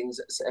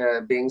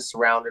being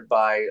surrounded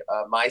by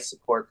my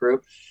support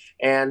group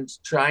and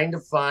trying to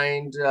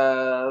find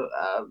uh,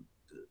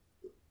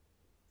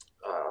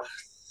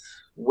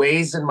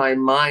 ways in my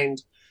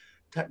mind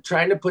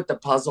trying to put the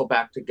puzzle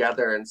back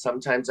together. And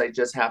sometimes I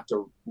just have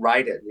to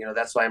write it.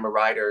 That's why I'm a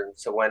writer. And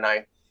so when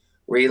I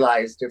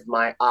realized if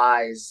my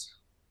eyes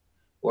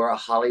or a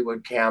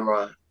Hollywood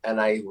camera and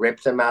I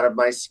ripped them out of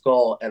my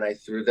skull and I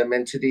threw them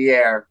into the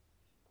air,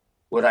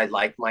 would I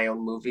like my own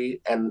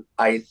movie? And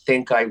I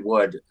think I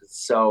would.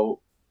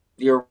 So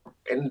your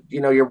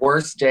your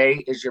worst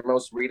day is your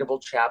most readable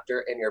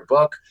chapter in your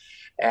book,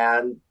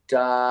 and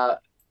uh,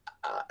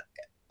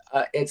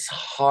 it's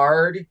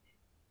hard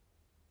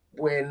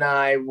when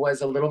I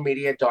was a little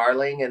media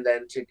darling, and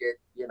then to get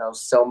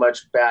so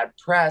much bad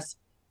press.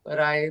 But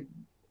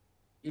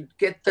you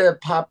get the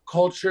pop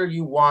culture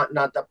you want,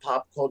 not the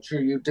pop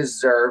culture you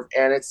deserve.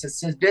 And it's a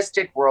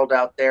sadistic world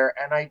out there.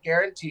 And I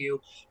guarantee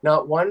you,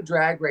 not one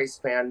Drag Race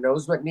fan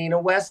knows what Nina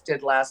West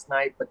did last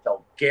night, but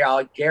I'll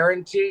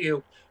guarantee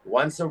you,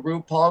 once a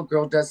RuPaul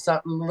girl does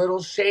something a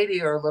little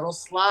shady or a little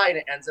sly and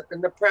it ends up in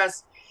the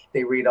press,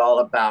 they read all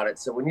about it.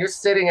 So when you're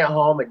sitting at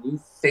home and you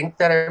think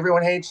that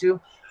everyone hates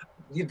you,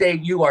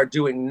 you are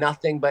doing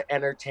nothing but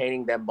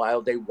entertaining them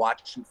while they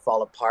watch you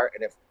fall apart.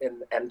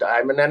 And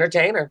I'm an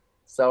entertainer.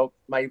 So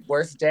my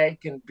worst day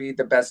can be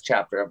the best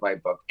chapter of my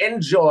book.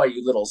 Enjoy,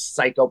 you little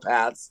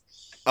psychopaths.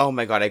 Oh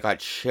my god, I got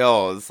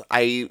chills.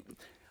 I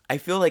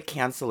feel like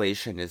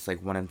cancellation is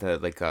like one of the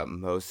like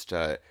most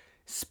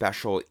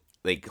special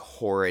like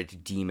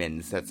horrid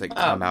demons that's like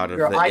come out of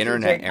the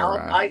internet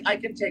era. I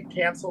can take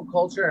cancel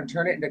culture and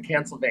turn it into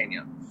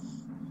Cancelvania.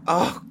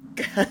 Oh.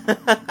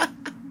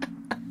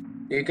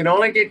 You can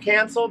only get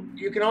canceled.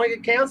 You can only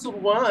get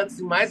canceled once.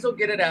 You might as well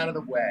get it out of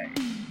the way.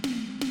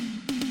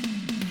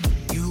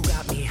 You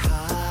got me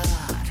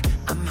hot.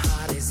 I'm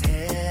hot as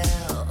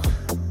hell.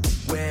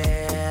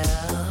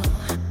 Well,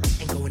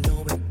 ain't going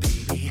nowhere,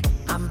 baby.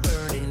 I'm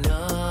burning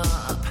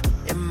up.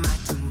 Am I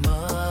too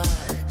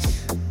much?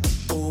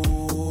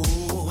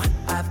 Oh,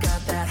 I've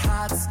got that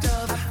hot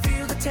stuff. I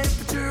feel the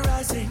temperature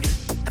rising.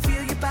 I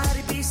feel your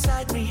body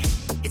beside me.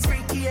 It's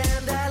freaky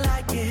and I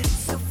like it.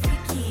 So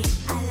freaky,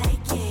 I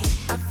like it.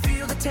 I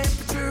feel the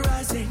temperature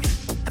rising.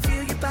 I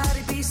feel your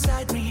body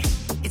beside me.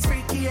 It's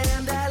freaky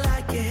and I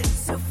like it.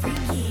 So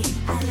freaky,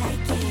 I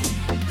like it.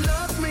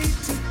 Love me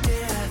to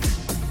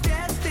death.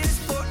 Death is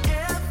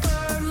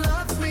forever.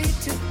 Love me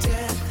to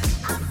death.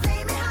 I'm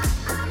flaming hot.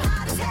 I'm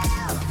hot as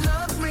hell.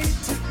 Love me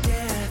to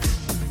death.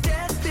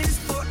 Death is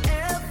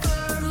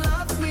forever.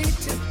 Love me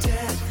to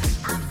death.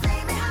 I'm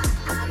flaming hot.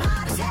 I'm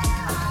hot as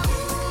hell.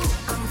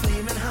 I'm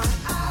flaming hot.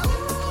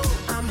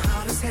 I'm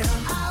hot as hell.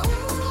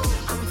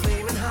 I'm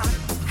flaming hot.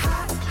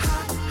 Hot,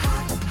 hot,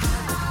 hot, hot.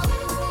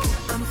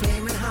 I'm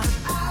flaming hot.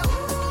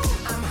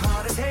 I'm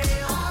hot as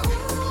hell.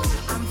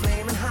 I'm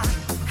flaming hot.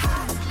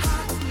 Hot,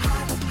 hot,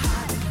 hot,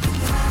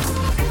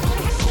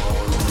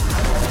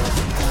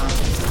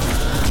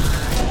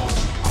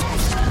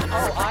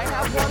 Oh, I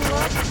have one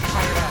look.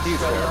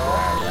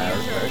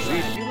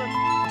 You look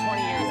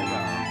 20 years ago.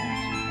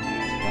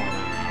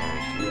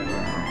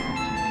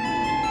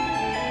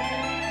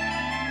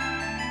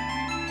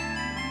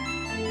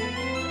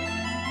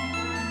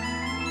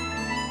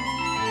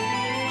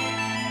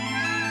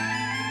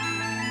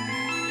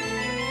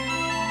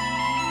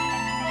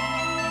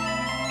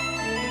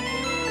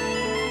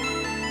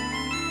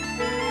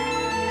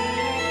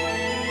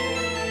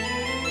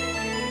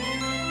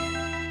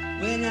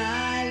 when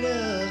I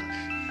look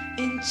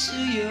into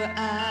your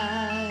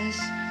eyes.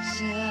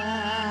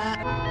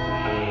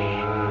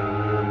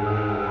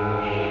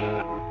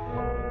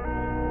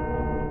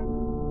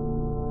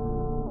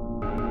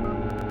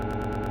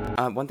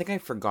 One thing I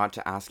forgot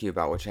to ask you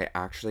about, which I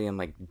actually am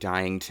like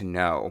dying to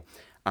know.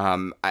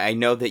 I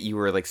know that you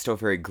were like still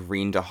very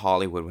green to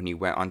Hollywood when you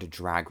went on to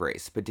Drag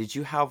Race, but did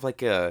you have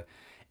like an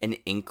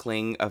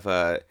inkling of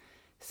a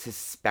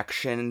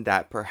suspicion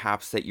that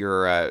perhaps that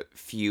your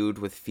feud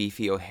with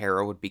Fifi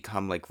O'Hara would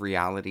become like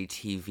reality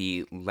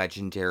TV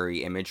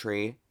legendary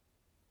imagery?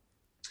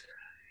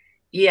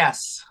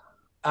 Yes,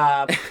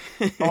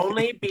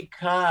 only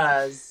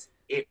because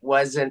it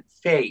wasn't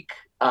fake.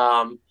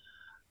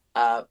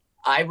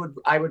 I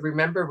would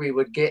remember we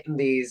would get in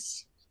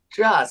these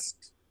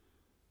just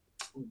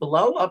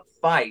blow up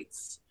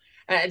fights,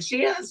 and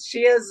she has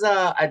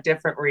a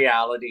different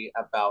reality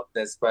about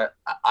this. But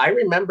I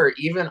remember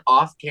even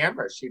off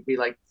camera, she'd be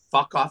like,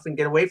 "Fuck off and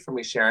get away from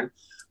me, Sharon."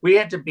 We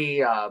had to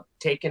be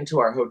taken to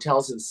our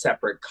hotels in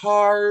separate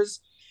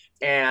cars,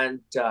 and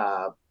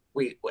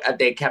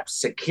they kept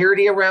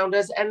security around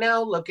us. And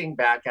now looking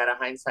back at it,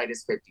 hindsight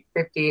is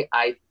 50-50.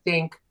 I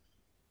think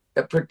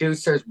the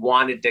producers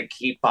wanted to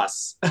keep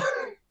us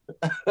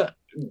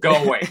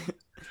going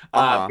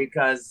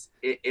because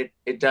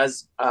it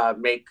does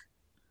make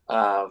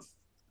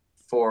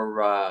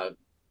for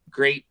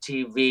great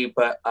TV.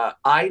 But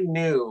I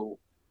knew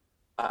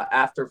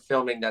after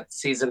filming that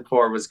season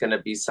 4 was going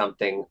to be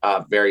something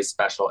very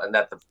special, and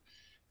that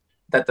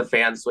the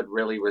fans would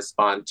really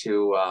respond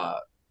to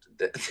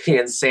the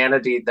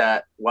insanity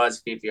that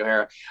was Fifi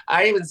O'Hara.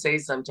 I even say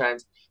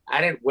sometimes, I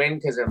didn't win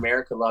because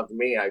America loved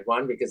me. I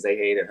won because they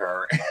hated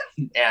her.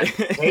 And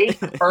hate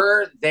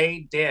her,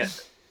 they did.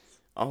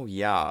 Oh,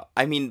 yeah.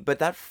 I mean, but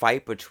that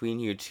fight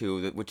between you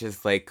two, which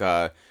is like,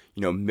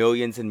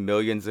 millions and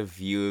millions of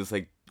views,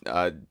 like,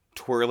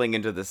 twirling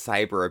into the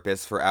cyber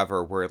abyss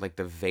forever, where like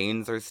the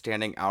veins are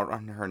standing out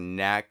on her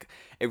neck.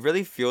 It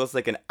really feels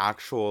like an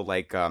actual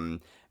like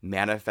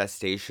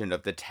manifestation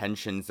of the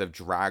tensions of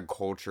drag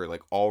culture,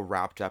 like all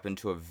wrapped up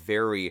into a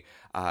very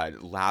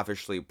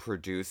lavishly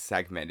produced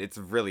segment. It's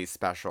really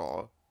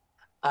special.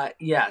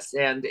 Yes,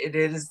 and it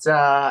is,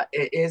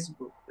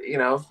 you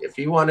know, if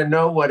you want to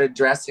know what a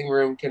dressing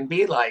room can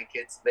be like,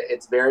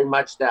 it's very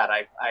much that.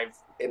 I've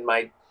in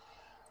my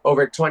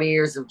over 20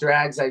 years of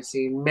drags, I've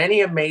seen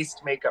many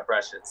amazed makeup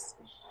brushes.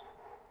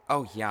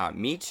 Oh yeah,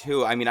 me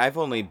too. I mean, I've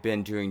only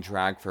been doing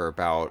drag for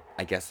about,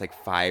 I guess, like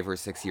 5 or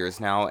 6 years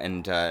now,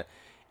 and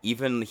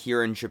even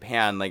here in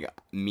Japan, like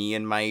me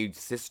and my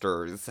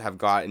sisters have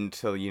gotten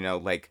to,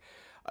 like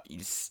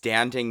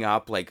standing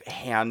up, like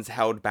hands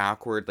held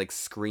backward, like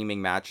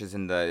screaming matches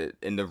in the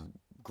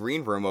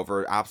green room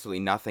over absolutely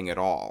nothing at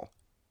all.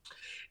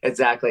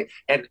 Exactly,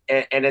 and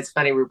it's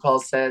funny.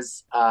 RuPaul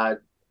says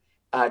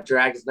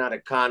drag is not a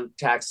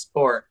contact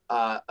sport.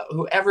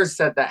 Whoever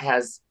said that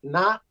has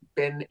not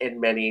been in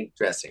many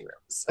dressing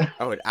rooms.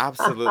 Oh, it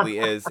absolutely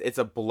is. It's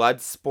a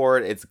blood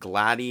sport. It's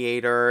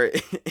gladiator.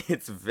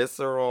 It's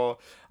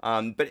visceral.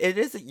 But it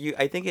is.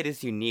 I think it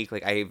is unique.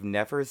 Like I've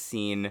never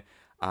seen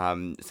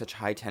such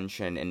high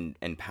tension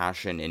and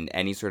passion in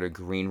any sort of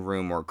green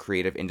room or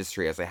creative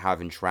industry as I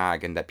have in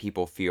drag, and that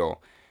people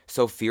feel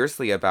so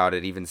fiercely about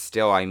it. Even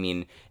still, I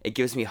mean, it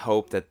gives me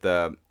hope that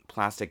the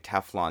plastic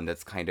Teflon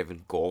that's kind of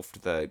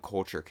engulfed the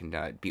culture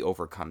can be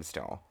overcome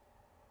still.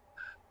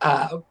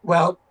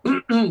 Well,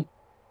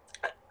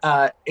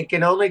 it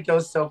can only go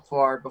so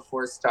far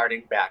before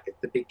starting back at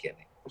the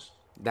beginning.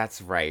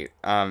 That's right.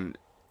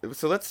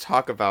 So let's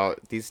talk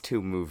about these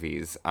two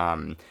movies.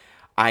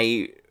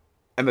 I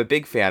am a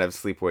big fan of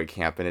Sleepaway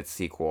Camp and its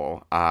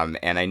sequel,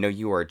 and I know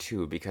you are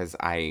too because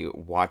I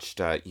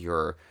watched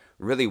your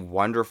really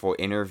wonderful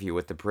interview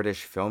with the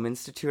British Film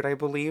Institute, I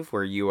believe,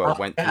 where you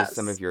went through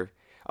some of Yes. your.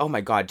 Oh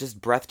my God,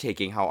 just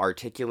breathtaking how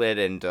articulate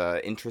and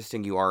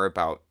interesting you are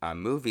about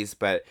movies.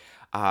 But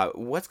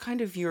what's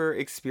kind of your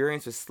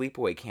experience with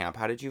Sleepaway Camp?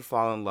 How did you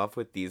fall in love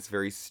with these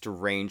very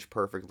strange,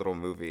 perfect little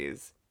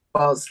movies?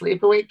 Well,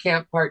 Sleepaway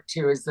Camp Part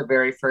Two is the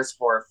very first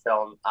horror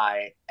film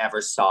I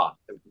ever saw.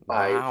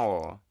 My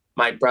Wow.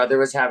 my brother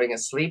was having a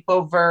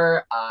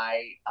sleepover.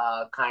 I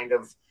kind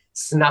of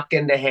snuck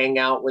in to hang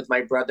out with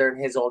my brother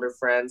and his older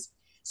friends.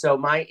 So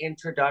my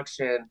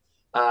introduction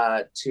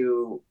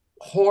to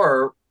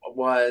horror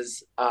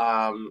was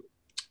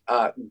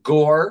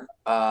gore,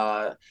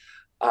 uh,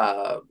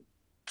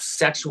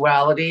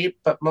 sexuality,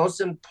 but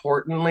most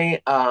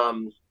importantly,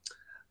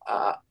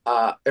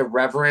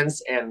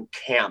 irreverence and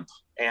camp.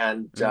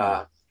 And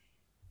Mm.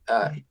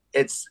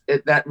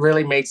 that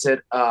really makes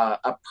it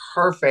a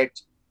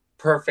perfect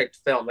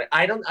film.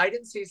 I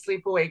didn't see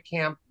Sleepaway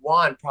Camp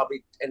one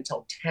probably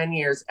until 10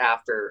 years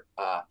after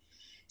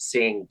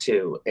seeing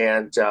two,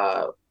 and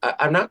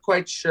I'm not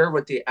quite sure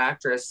what the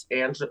actress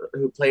Angela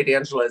who played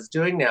Angela is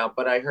doing now,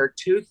 but I heard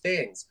two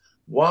things.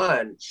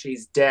 One,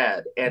 she's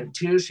dead, and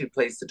two, she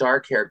plays the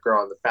dark haired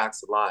girl on The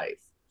Facts of Life.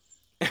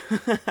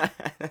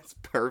 That's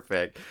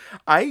perfect.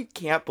 I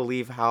can't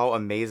believe how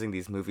amazing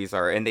these movies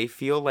are, and they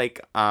feel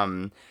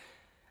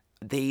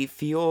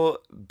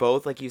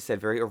both, like you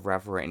said, very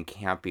irreverent and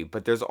campy,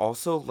 but there's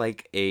also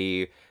like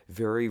a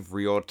very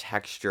real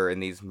texture in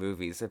these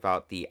movies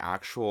about the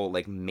actual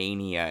like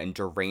mania and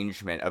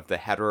derangement of the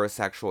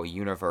heterosexual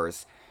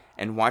universe,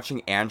 and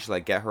watching Angela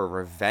get her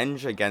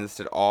revenge against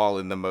it all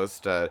in the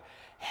most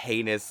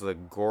heinous,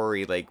 like,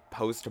 gory, like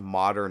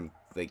postmodern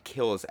like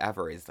kills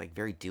ever is like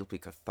very deeply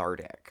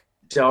cathartic.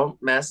 Don't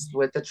mess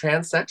with the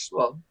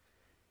transsexual.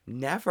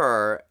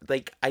 Never,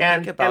 like, I think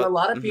And a about.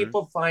 lot of Mhm.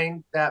 people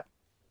find that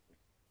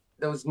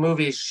those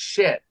movies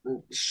shit.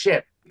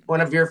 One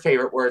of your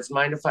favorite words.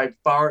 Mind if I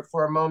borrow it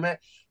for a moment?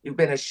 You've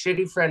been a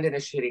shitty friend and a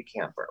shitty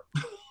camper.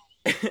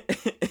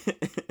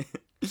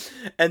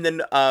 And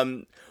then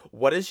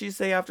what does she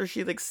say after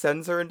she like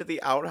sends her into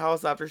the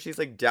outhouse after she's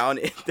like down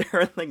in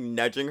there and like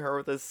nudging her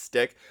with a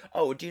stick?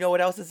 Oh, do you know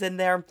what else is in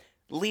there?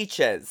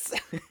 Leeches.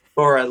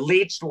 For a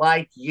leech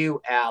like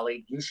you,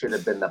 Allie, you should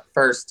have been the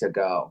first to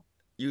go.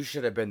 You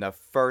should have been the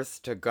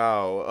first to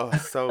go. Oh,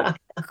 so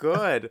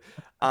good.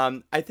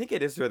 I think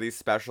it is really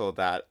special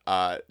that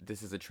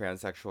this is a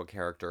transsexual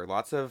character.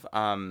 Lots of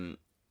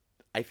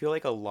I feel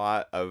like a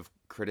lot of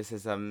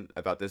criticism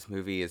about this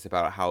movie is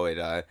about how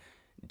it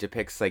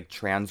depicts like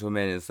trans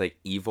women as like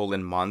evil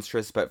and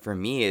monstrous, but for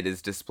me it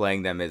is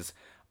displaying them as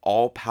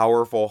all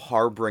powerful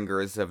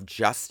harbingers of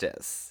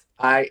justice.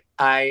 I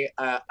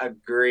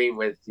agree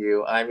with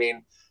you. I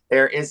mean,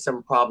 there is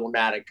some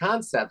problematic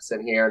concepts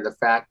in here. The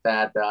fact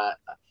that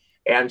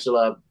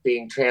Angela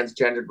being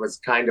transgendered was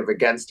kind of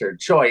against her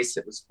choice.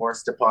 It was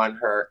forced upon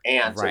her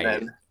aunt, and Right.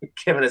 then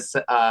given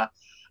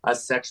a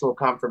sexual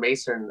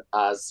confirmation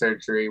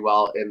surgery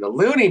while in the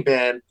loony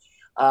bin.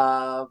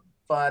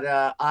 But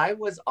I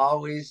was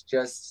always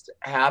just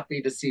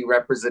happy to see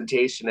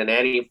representation in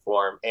any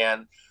form,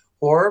 and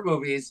horror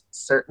movies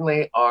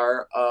certainly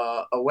are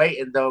a way.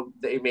 And though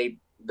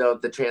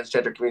the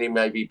transgender community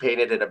may be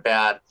painted in a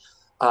bad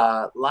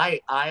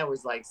light, I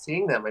always like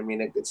seeing them. I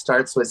mean, it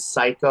starts with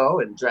Psycho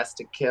and Dressed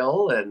to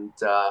Kill and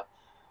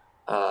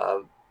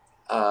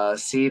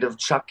Seed of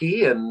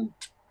Chucky and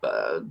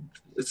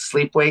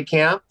Sleepaway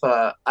Camp.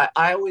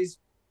 I always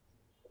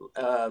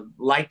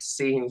liked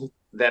seeing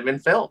them in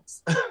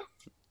films.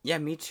 Yeah,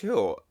 me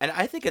too. And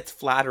I think it's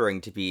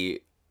flattering to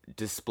be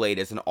displayed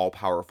as an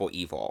all-powerful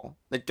evil.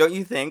 Like, don't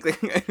you think?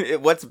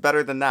 What's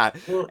better than that?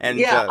 Well, And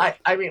yeah,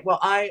 I mean, well,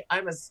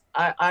 I'm a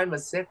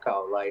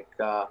sicko. Like,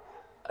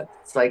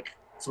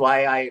 it's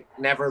why I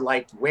never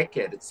liked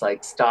Wicked. It's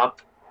like,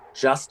 stop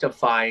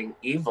justifying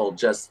evil.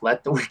 Just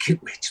let the Wicked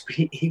Witch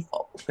be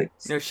evil. Like,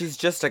 no, she's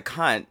just a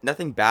cunt.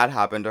 Nothing bad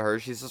happened to her.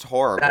 She's just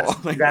horrible.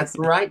 that's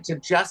right.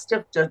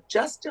 To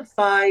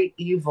justify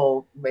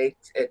evil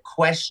makes it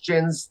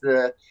questions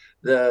the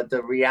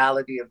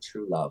reality of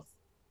true love.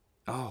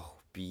 Oh,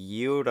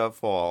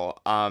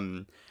 beautiful.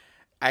 I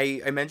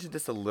mentioned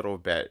this a little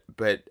bit,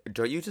 but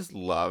don't you just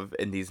love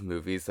in these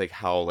movies like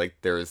how like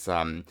there's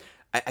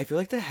I feel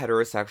like the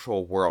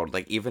heterosexual world,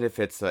 like even if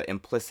it's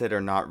implicit or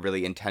not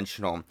really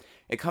intentional,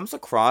 it comes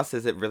across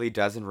as it really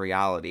does in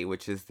reality,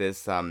 which is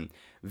this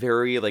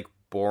very like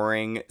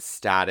boring,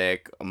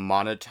 static,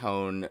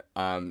 monotone,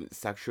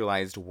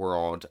 sexualized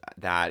world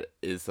that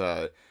is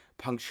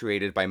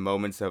punctuated by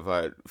moments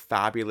of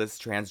fabulous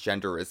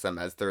transgenderism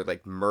as they're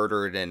like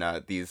murdered in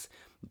these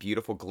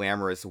beautiful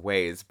glamorous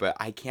ways. But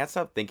I can't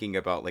stop thinking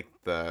about like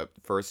the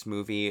first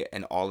movie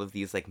and all of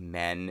these like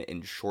men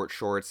in short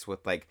shorts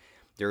with like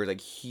their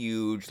like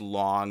huge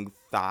long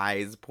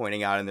thighs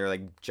pointing out and their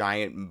like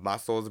giant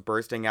muscles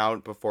bursting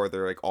out before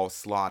they're like all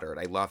slaughtered.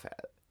 I love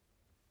it.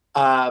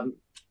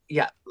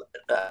 Yeah,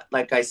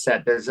 like I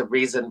said, there's a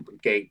reason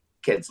gay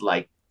kids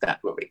like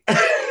that movie.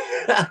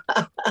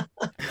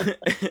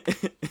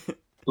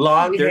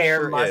 Long There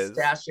hair, sure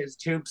mustaches,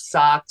 tube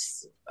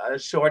socks,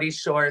 shorty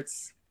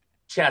shorts,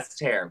 chest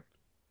hair.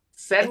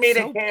 Send me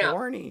to camp.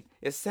 Porny.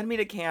 Send me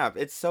to camp.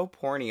 It's so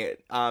porny.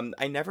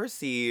 I never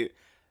see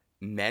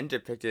men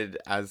depicted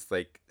as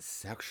like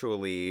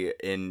sexually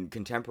in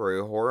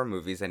contemporary horror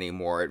movies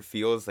anymore. It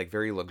feels like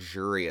very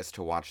luxurious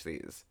to watch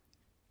these.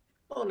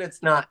 Well, and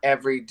it's not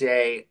every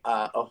day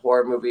a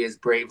horror movie is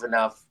brave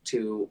enough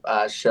to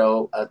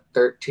show a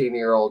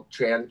 13-year-old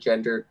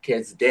transgender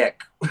kid's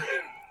dick.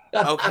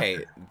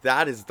 Okay,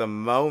 that is the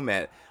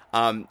moment.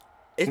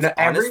 It's Now,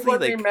 honestly everyone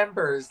like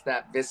remembers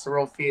that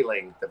visceral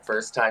feeling the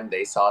first time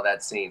they saw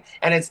that scene.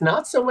 And it's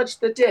not so much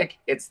the dick,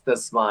 it's the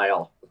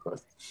smile.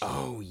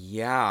 oh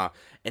yeah,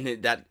 and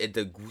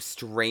the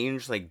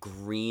strange like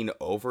green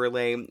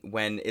overlay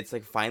when it's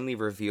like finally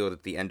revealed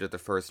at the end of the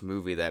first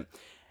movie that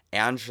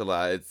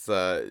Angela is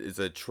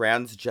a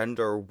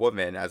transgender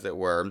woman, as it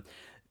were.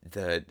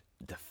 The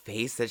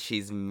face that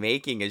she's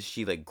making as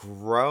she like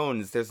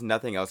groans, there's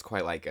nothing else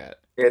quite like it.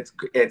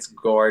 It's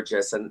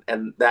gorgeous, and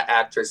that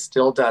actress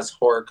still does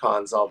horror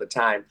cons all the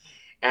time.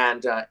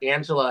 And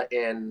Angela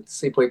in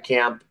Sleepaway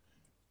Camp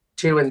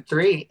 2 and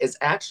 3 is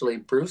actually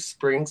Bruce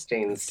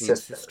Springsteen's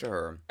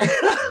sister.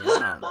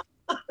 Yeah.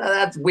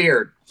 That's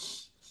weird.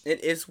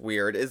 It is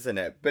weird, isn't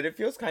it? But it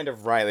feels kind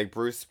of right. Like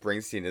Bruce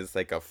Springsteen is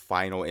like a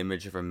final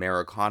image of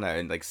Americana,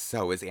 and like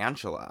so is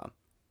Angela.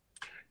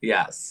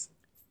 Yes.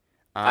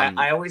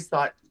 I always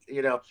thought,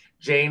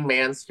 Jane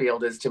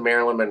Mansfield is to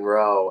Marilyn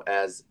Monroe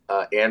as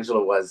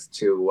Angela was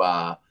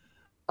to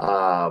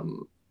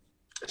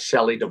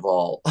Shelley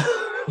Duvall.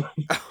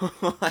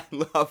 I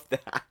love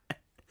that.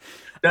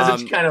 Doesn't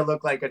she kind of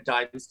look like a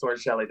dime store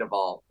Shelley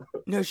Duvall?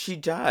 No, she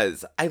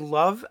does. I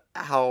love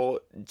how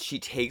she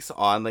takes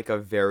on like a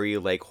very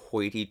like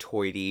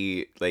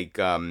hoity-toity like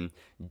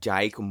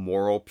dyke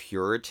moral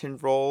Puritan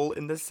role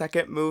in the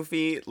second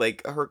movie.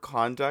 Like her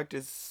conduct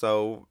is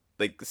so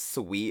like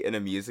sweet and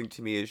amusing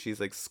to me as she's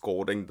like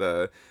scolding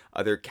the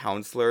other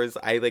counselors.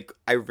 I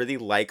really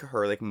like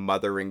her like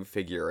mothering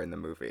figure in the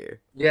movie.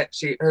 Yeah,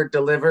 her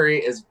delivery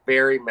is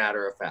very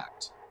matter of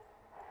fact.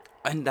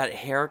 And that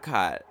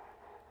haircut.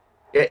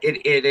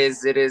 It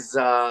is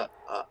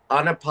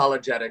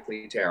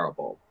unapologetically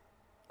terrible.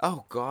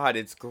 Oh God,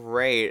 it's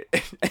great.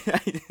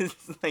 I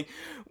just, like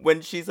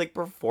when she's like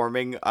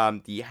performing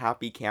the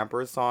Happy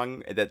Camper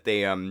song that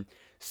they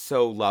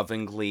so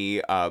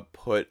lovingly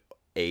put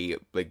a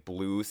like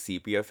blue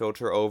sepia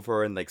filter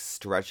over and like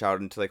stretch out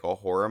into like a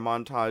horror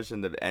montage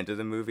in the end of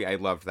the movie. I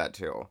loved that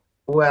too.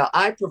 Well,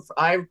 I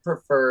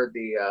prefer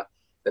the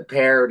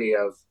parody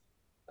of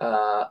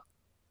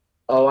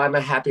oh, I'm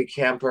a happy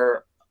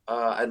camper.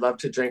 I love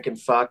to drink and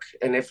fuck,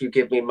 and if you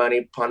give me money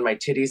upon my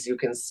titties, you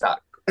can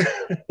suck.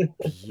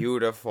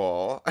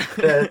 Beautiful.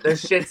 the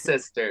Shit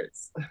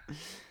Sisters.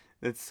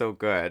 It's so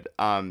good.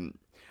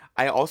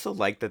 I also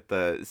like that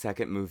the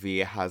second movie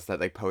has that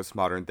like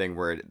postmodern thing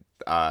where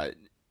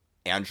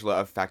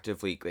Angela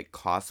effectively like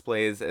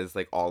cosplays as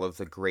like all of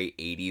the great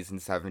 80s and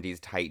 70s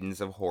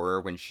titans of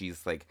horror when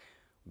she's like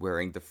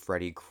wearing the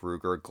Freddy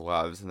Krueger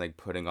gloves and like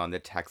putting on the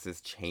Texas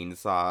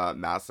Chainsaw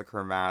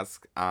Massacre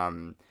mask.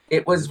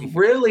 It was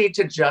really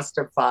to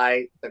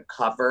justify the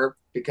cover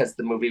because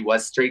the movie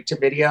was straight to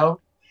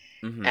video.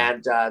 Mm-hmm.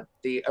 And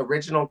the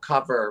original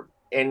cover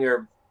in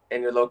your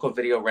in your local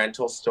video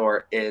rental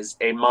store is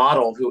a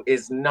model who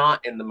is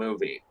not in the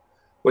movie,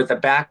 with a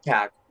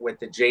backpack with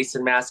the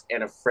Jason mask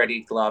and a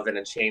Freddy glove and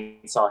a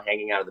chainsaw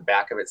hanging out of the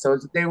back of it. So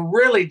they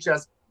really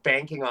just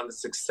banking on the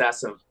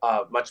success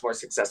of much more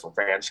successful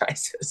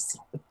franchises.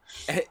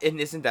 And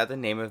isn't that the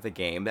name of the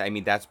game? I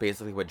mean, that's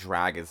basically what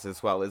drag is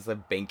as well, is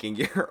like banking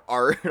your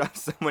art on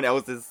someone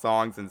else's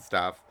songs and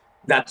stuff.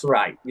 That's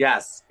right.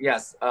 Yes.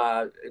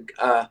 I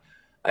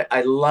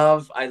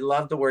love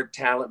the word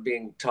talent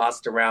being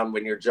tossed around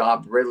when your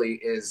job really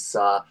is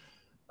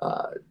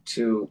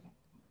to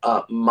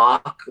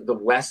mock the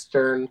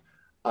Western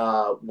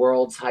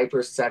world's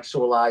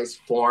hypersexualized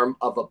form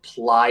of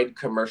applied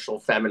commercial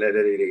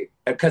femininity,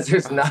 because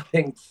there's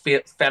nothing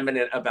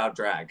feminine about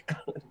drag.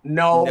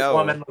 No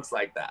woman looks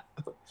like that.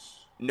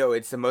 No,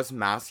 it's the most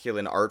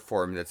masculine art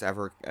form that's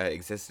ever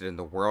existed in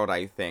the world,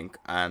 I think.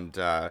 And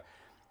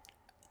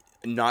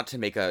not to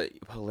make a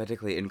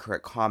politically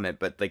incorrect comment,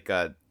 but like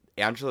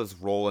Angela's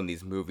role in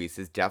these movies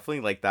is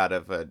definitely like that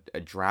of a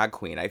drag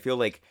queen. I feel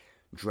like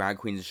drag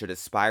queens should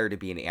aspire to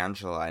be an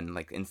Angela, and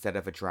like instead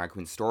of a drag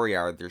queen story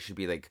hour, there should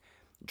be like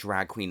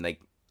drag queen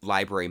like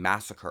library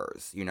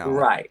massacres, you know?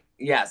 Right.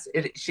 Yes.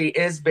 She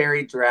is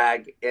very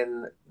drag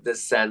in the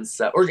sense,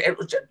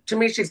 to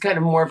me, she's kind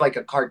of more of like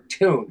a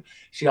cartoon.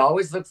 She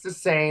always looks the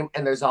same,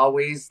 and there's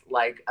always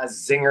like a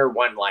zinger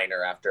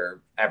one-liner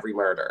after every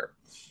murder.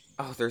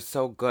 Oh, they're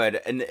so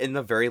good. And in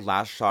the very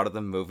last shot of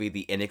the movie,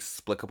 the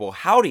inexplicable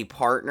 "howdy,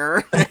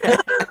 partner."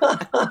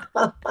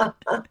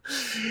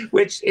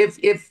 Which,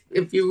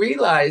 if you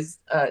realize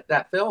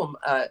that film,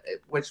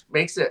 which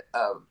makes it,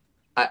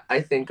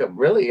 I think, a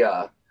really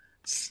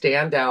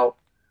standout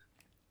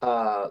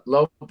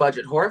low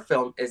budget horror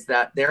film, is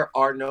that there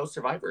are no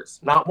survivors,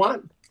 not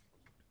one.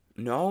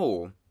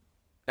 No,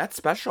 that's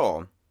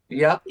special.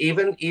 Yep,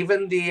 even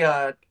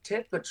the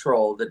Tit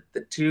Patrol, the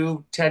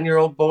two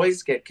 10-year-old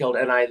boys get killed,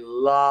 and I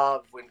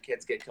love when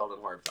kids get killed in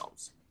horror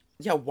films.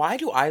 Yeah, why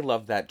do I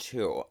love that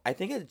too? I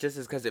think it just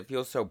is because it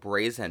feels so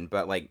brazen,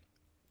 but like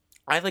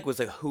I like was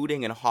like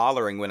hooting and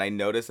hollering when I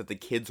noticed that the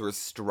kids were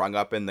strung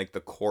up in like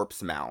the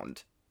corpse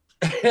mound.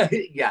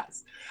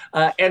 Yes,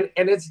 and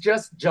it's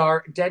just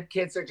dead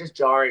kids are just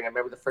jarring. I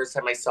remember the first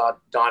time I saw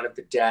Dawn of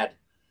the Dead,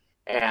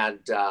 and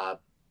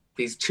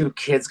these two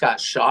kids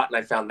got shot, and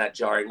I found that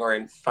jarring. Or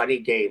in Funny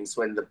Games,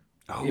 when the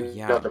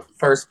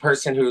first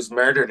person who's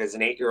murdered is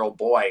an 8-year-old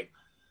boy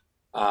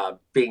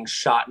being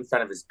shot in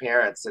front of his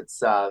parents.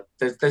 It's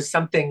there's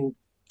something.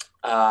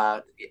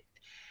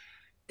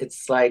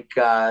 It's like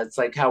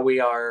how we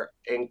are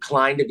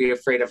inclined to be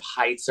afraid of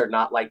heights or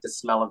not like the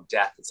smell of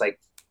death. It's like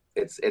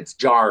it's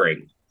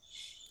jarring.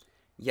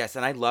 Yes,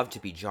 and I love to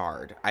be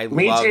jarred.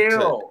 Me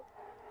too.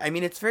 I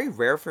mean, it's very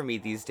rare for me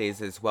these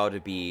days as well to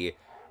be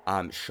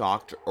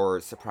shocked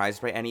or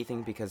surprised by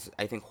anything, because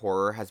I think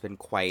horror has been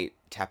quite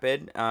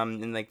tepid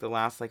in like the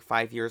last like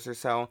 5 years or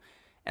so.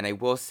 And I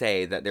will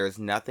say that there is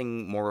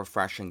nothing more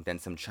refreshing than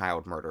some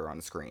child murder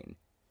on screen.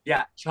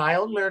 Yeah,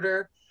 child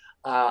murder,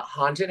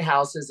 haunted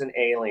houses, and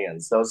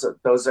aliens. Those are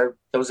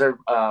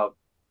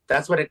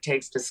that's what it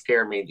takes to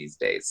scare me these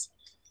days.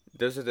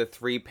 Those are the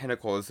three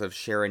pinnacles of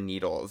Sharon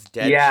Needles: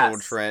 dead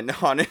children,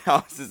 haunted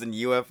houses, and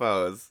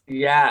UFOs.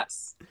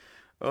 Yes.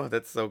 Oh,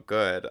 that's so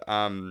good.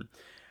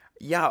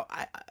 Yeah,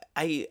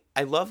 I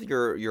love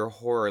your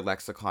horror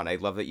lexicon. I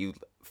love that you.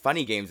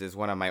 Funny Games is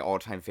one of my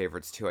all-time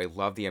favorites too. I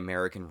love the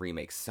American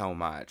remake so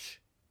much.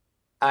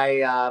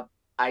 I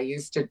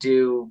used to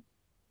do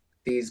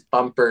these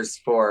bumpers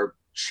for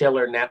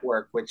Chiller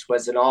Network, which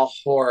was an all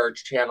horror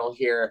channel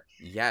here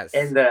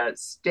in the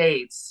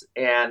States,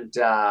 and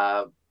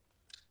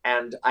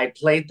I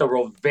played the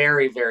role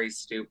very, very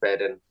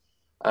stupid. And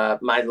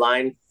my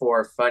line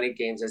for Funny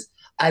Games is,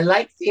 "I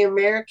like the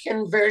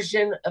American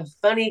version of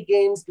Funny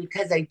Games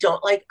because I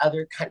don't like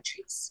other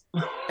countries."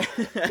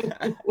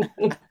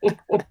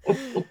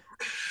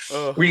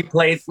 We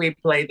played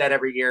that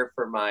every year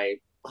for my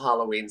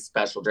Halloween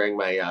special during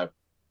my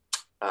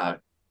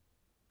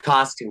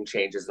costume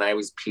changes, and I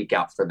always peek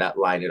out for that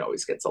line. It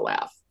always gets a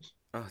laugh.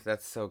 Oh,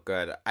 that's so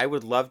good. I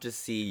would love to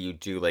see you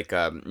do like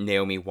a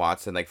Naomi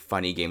Watson like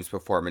Funny Games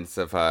performance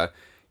of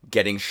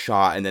getting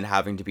shot and then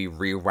having to be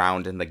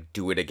rewound and like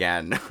do it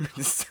again.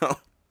 So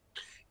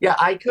yeah,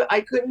 I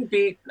couldn't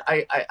beat.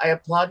 I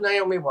applaud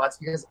Naomi Watts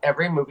because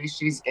every movie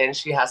she's in,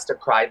 she has to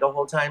cry the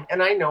whole time,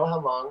 and I know how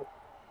long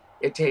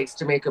it takes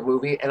to make a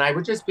movie, and I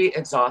would just be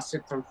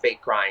exhausted from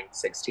fake crying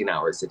 16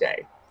 hours a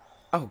day.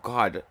 Oh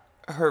God,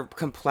 her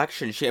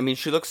complexion.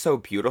 She looks so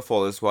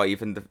beautiful as well.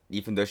 Even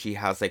though she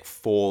has like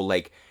full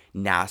like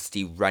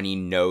nasty runny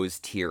nose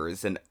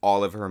tears in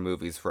all of her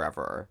movies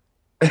forever.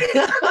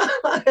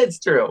 It's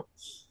true.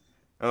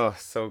 Oh,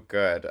 so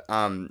good.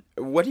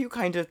 What do you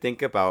kind of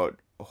think about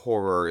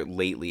horror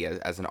lately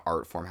as an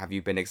art form? Have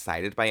you been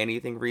excited by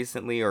anything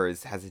recently, or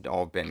has it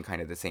all been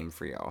kind of the same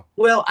for you?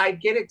 Well, I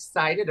get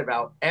excited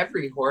about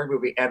every horror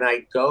movie, and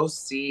I go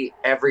see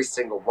every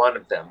single one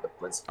of them. But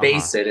let's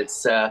face it,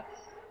 it's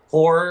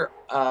horror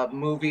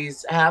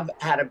movies have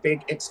had a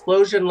big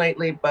explosion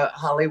lately, but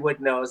Hollywood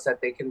knows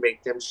that they can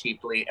make them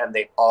cheaply, and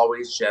they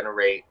always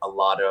generate a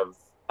lot of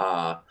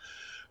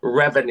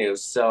revenue.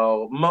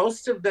 So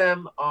most of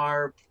them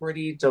are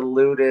pretty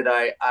diluted.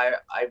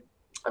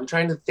 I'm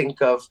trying to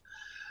think of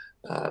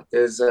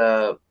there's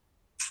a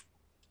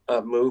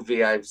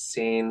movie I've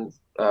seen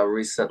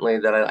recently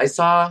that I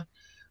saw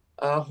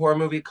a horror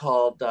movie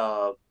called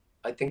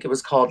I think it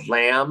was called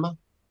Lamb.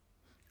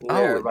 Oh,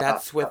 Where,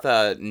 that's with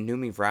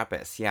Numi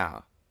Rapis,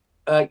 yeah.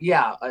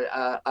 yeah,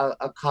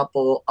 a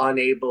couple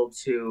unable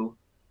to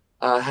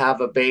have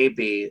a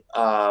baby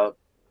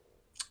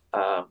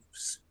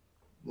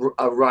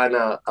run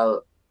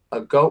a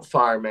goat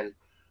farm, and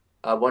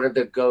one of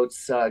the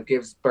goats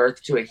gives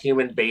birth to a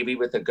human baby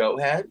with a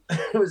goat head.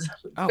 It was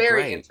Oh,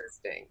 very great.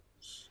 interesting.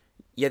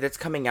 Yeah, that's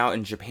coming out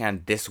in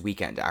Japan this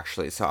weekend,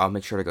 actually, so I'll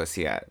make sure to go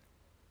see it.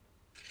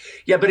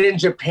 Yeah, but in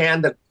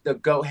Japan, the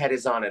goat head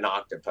is on an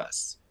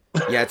octopus.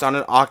 Yeah, it's on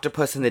an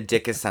octopus and the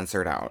dick is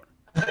censored out.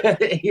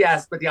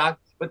 Yes, but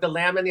the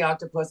lamb and the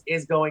octopus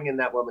is going in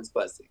that woman's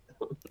pussy.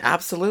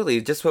 Absolutely,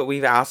 just what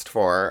we've asked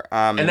for.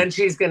 And then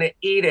she's going to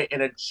eat it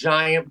in a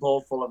giant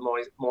bowl full of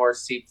more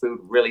seafood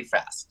really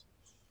fast.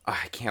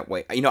 I can't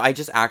wait. You know, I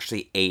just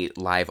actually ate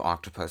live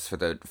octopus for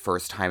the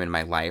first time in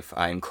my life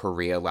in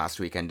Korea last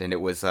weekend, and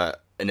it was an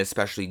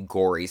especially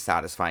gory,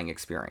 satisfying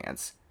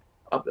experience.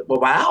 Well,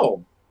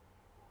 wow.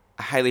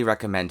 I highly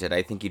recommend it.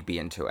 I think you'd be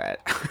into it.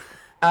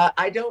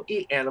 I don't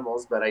eat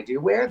animals, but I do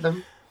wear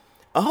them.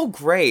 Oh,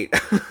 great.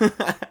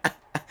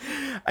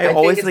 I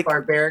always think it's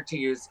barbaric to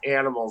use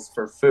animals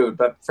for food,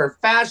 but for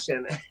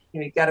fashion,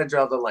 you got to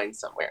draw the line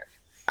somewhere.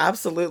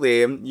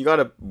 Absolutely. You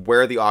gotta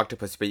wear the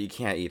octopus, but you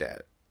can't eat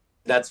it.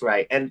 That's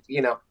right. And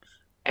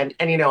I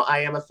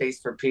am a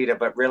face for PETA,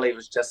 but really it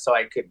was just so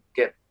I could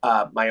get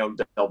my own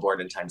billboard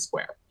in Times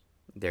Square.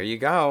 There you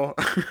go.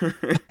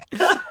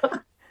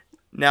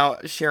 Now,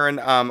 Sharon,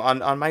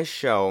 on my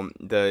show,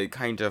 the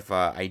kind of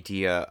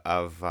idea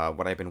of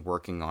what I've been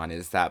working on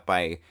is that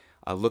by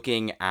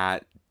looking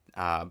at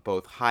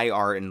both high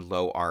art and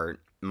low art,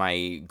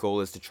 my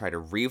goal is to try to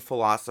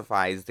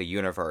re-philosophize the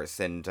universe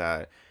and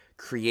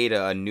create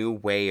a new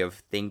way of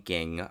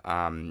thinking.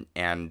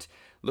 And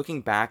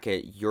looking back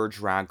at your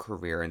drag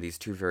career in these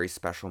two very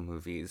special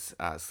movies,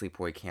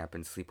 Sleepaway Camp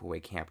and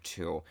Sleepaway Camp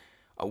 2,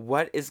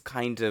 what is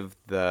kind of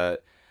the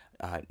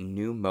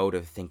new mode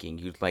of thinking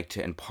you'd like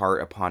to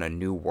impart upon a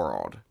new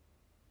world?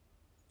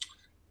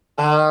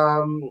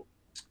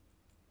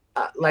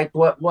 Like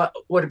what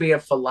would be a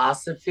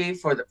philosophy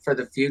for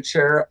the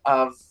future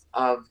of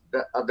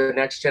the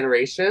next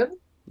generation?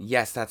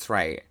 Yes, that's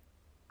right.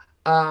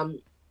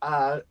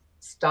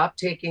 Stop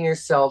taking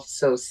yourself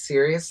so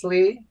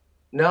seriously.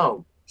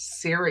 No,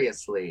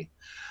 seriously.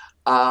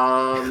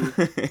 Have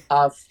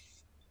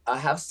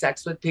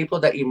sex with people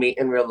that you meet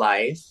in real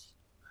life.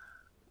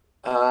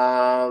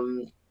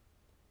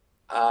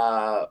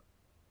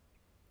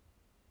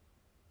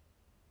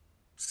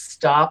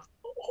 Stop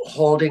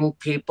holding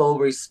people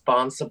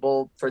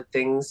responsible for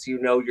things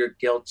you know you're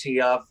guilty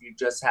of. You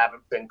just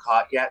haven't been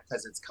caught yet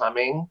because it's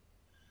coming.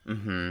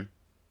 Mm-hmm.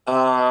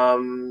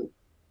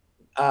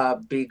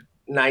 Be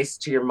nice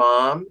to your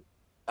mom.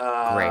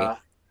 Great.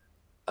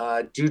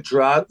 Do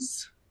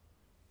drugs.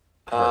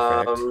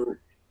 Perfect.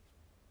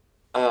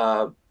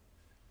 Go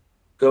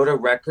to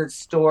record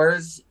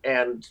stores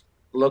and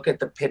look at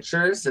the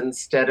pictures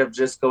instead of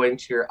just going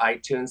to your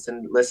iTunes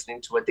and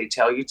listening to what they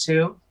tell you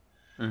to.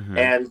 Mm-hmm.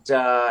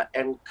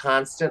 And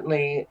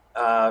constantly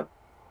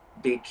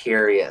be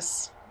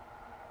curious.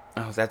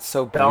 Oh, that's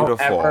so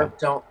beautiful.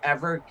 Don't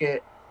ever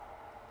get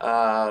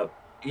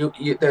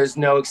you there's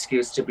no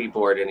excuse to be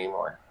bored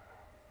anymore.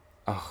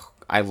 Oh,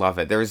 I love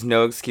it. There's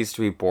no excuse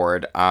to be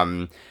bored.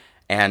 And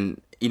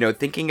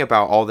thinking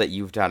about all that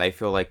you've done, I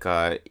feel like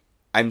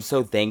I'm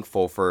so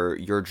thankful for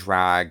your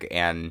drag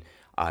and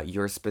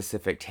your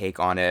specific take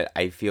on it.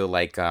 I feel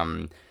like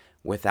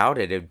without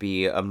it, it'd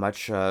be a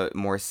much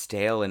more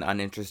stale and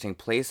uninteresting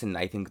place, and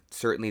I think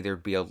certainly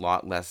there'd be a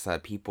lot less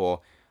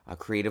people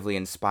creatively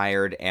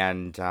inspired.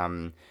 And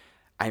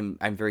I'm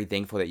very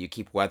thankful that you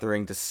keep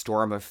weathering the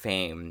storm of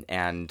fame.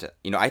 And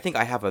I think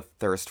I have a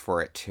thirst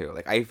for it too.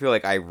 Like I feel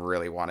like I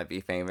really want to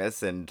be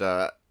famous, and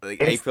I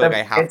feel like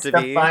I have to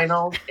be.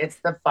 It's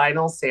the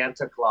final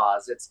Santa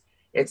Claus.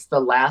 It's the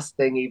last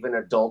thing even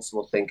adults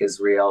will think is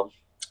real,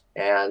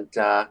 and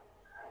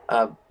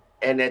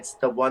it's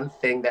the one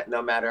thing that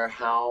no matter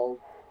how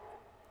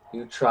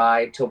you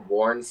try to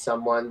warn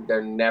someone,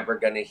 they're never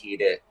going to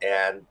heed it.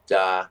 And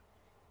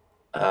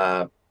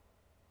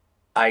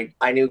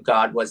I knew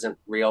God wasn't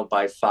real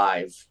by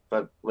 5,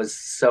 but was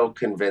so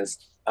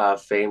convinced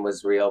fame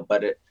was real.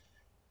 But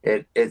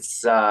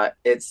it's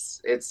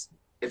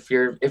if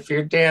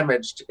you're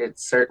damaged, it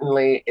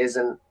certainly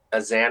isn't a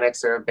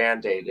Xanax or a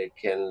Band-Aid. It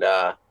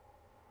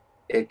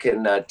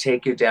can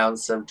take you down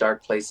some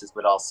dark places,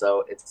 but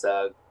also it's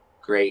a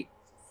great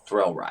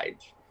thrill ride.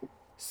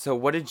 So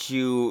what did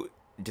you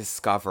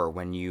discover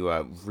when you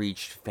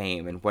reached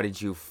fame, and what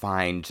did you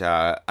find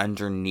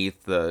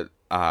underneath the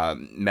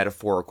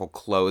metaphorical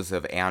clothes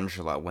of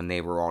Angela when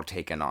they were all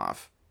taken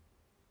off?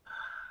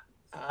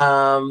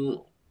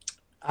 Um,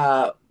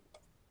 uh,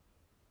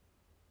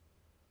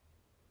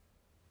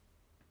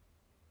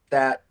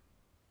 that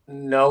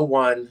no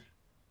one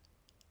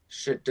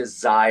should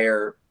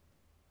desire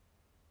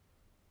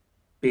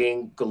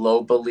being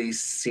globally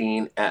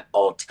seen at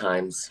all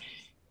times.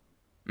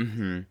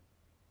 Mm-hmm.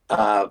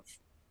 Uh,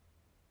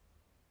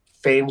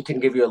 Fame can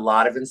give you a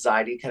lot of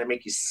anxiety, kind of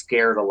make you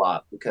scared a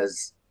lot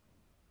because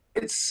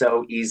it's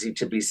so easy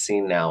to be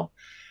seen now.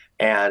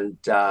 And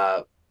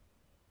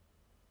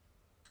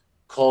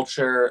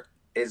culture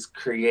is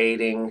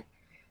creating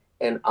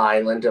an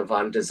island of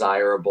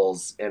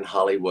undesirables in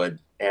Hollywood,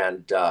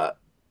 and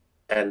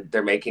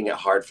they're making it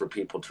hard for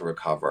people to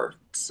recover.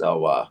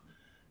 So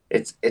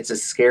it's a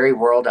scary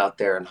world out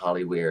there in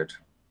Hollywood.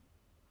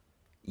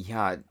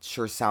 Yeah, it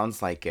sure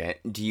sounds like it.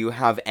 Do you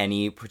have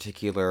any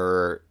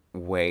particular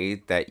way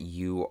that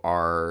you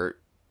are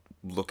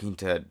looking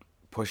to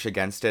push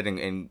against it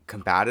and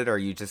combat it? Or are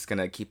you just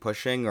gonna keep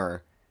pushing,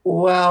 or?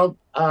 Well,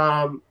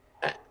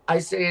 I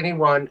say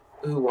anyone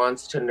who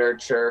wants to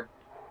nurture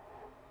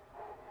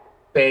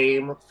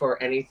fame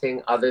for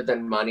anything other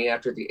than money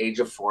after the age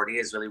of 40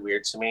 is really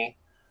weird to me.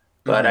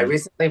 But I Mhm.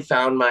 recently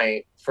found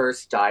my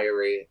first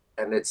diary,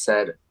 and it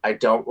said, I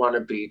don't want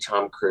to be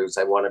Tom Cruise.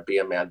 I want to be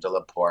Amanda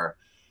Lepore.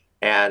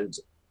 And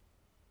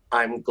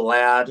I'm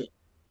glad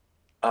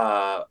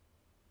uh,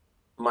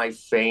 my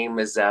fame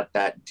is at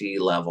that D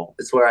level.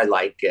 It's where I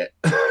like it.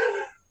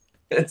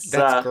 it's That's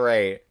uh,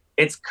 great.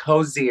 it's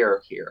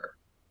cozier here.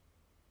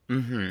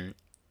 Mm-hmm.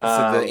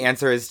 So the Um,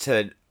 answer is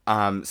to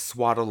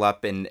swaddle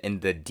up in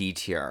the D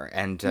tier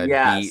and to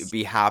yes,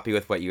 be happy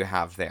with what you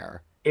have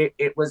there.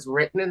 it was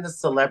written in the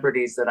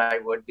celebrities that I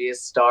would be a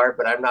star,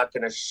 but I'm not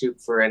going to shoot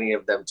for any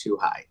of them too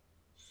high.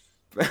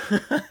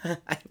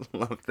 I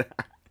love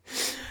that.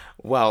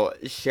 Well,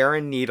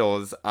 Sharon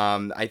Needles,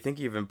 I think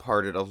you've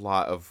imparted a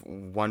lot of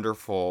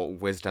wonderful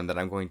wisdom that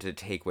I'm going to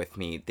take with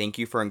me. Thank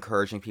you for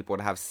encouraging people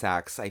to have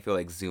sex. I feel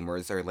like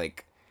Zoomers are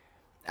like,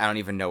 I don't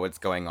even know what's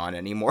going on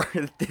anymore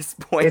at this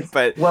point, It's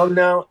but well,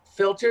 no,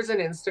 filters and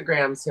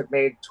Instagrams have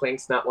made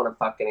twinks not want to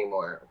fuck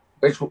anymore,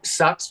 which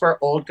sucks for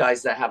old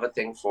guys that have a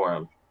thing for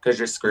them because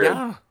you're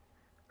screwed. yeah,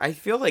 I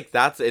feel like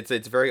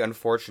it's very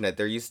unfortunate.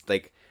 There used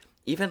like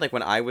even like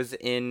when I was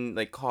in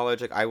like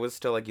college, like I was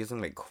still like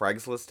using like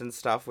Craigslist and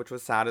stuff, which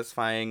was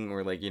satisfying,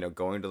 or like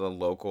going to the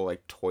local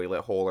like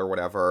toilet hole or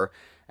whatever.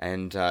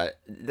 And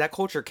that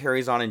culture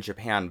carries on in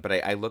Japan, but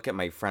I look at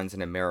my friends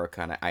in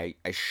America and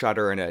I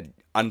shudder in an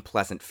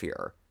unpleasant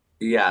fear.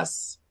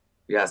 Yes,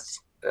 yes,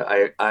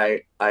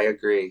 I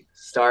agree.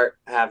 Start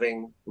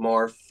having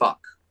more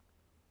fuck.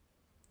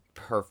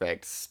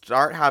 Perfect.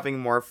 Start having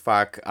more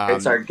fuck.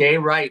 It's our gay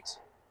right.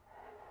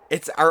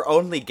 It's our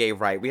only gay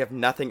right. We have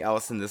nothing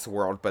else in this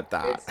world but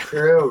that. It's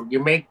true. You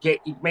make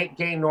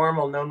gay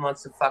normal. No one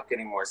wants to fuck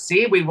anymore.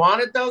 See, we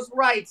wanted those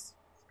rights.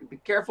 Be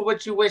careful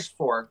what you wish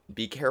for.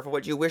 Be careful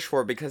what you wish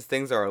for because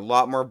things are a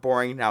lot more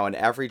boring now and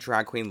every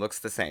drag queen looks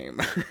the same.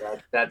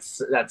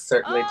 That's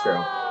certainly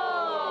true.